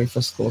get us ready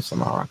for school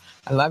tomorrow.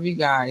 I love you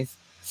guys.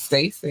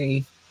 Stay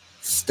safe.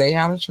 Stay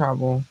out of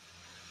trouble.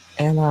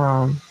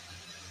 And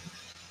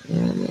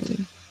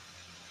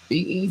be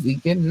easy.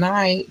 Good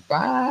night.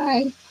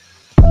 Bye.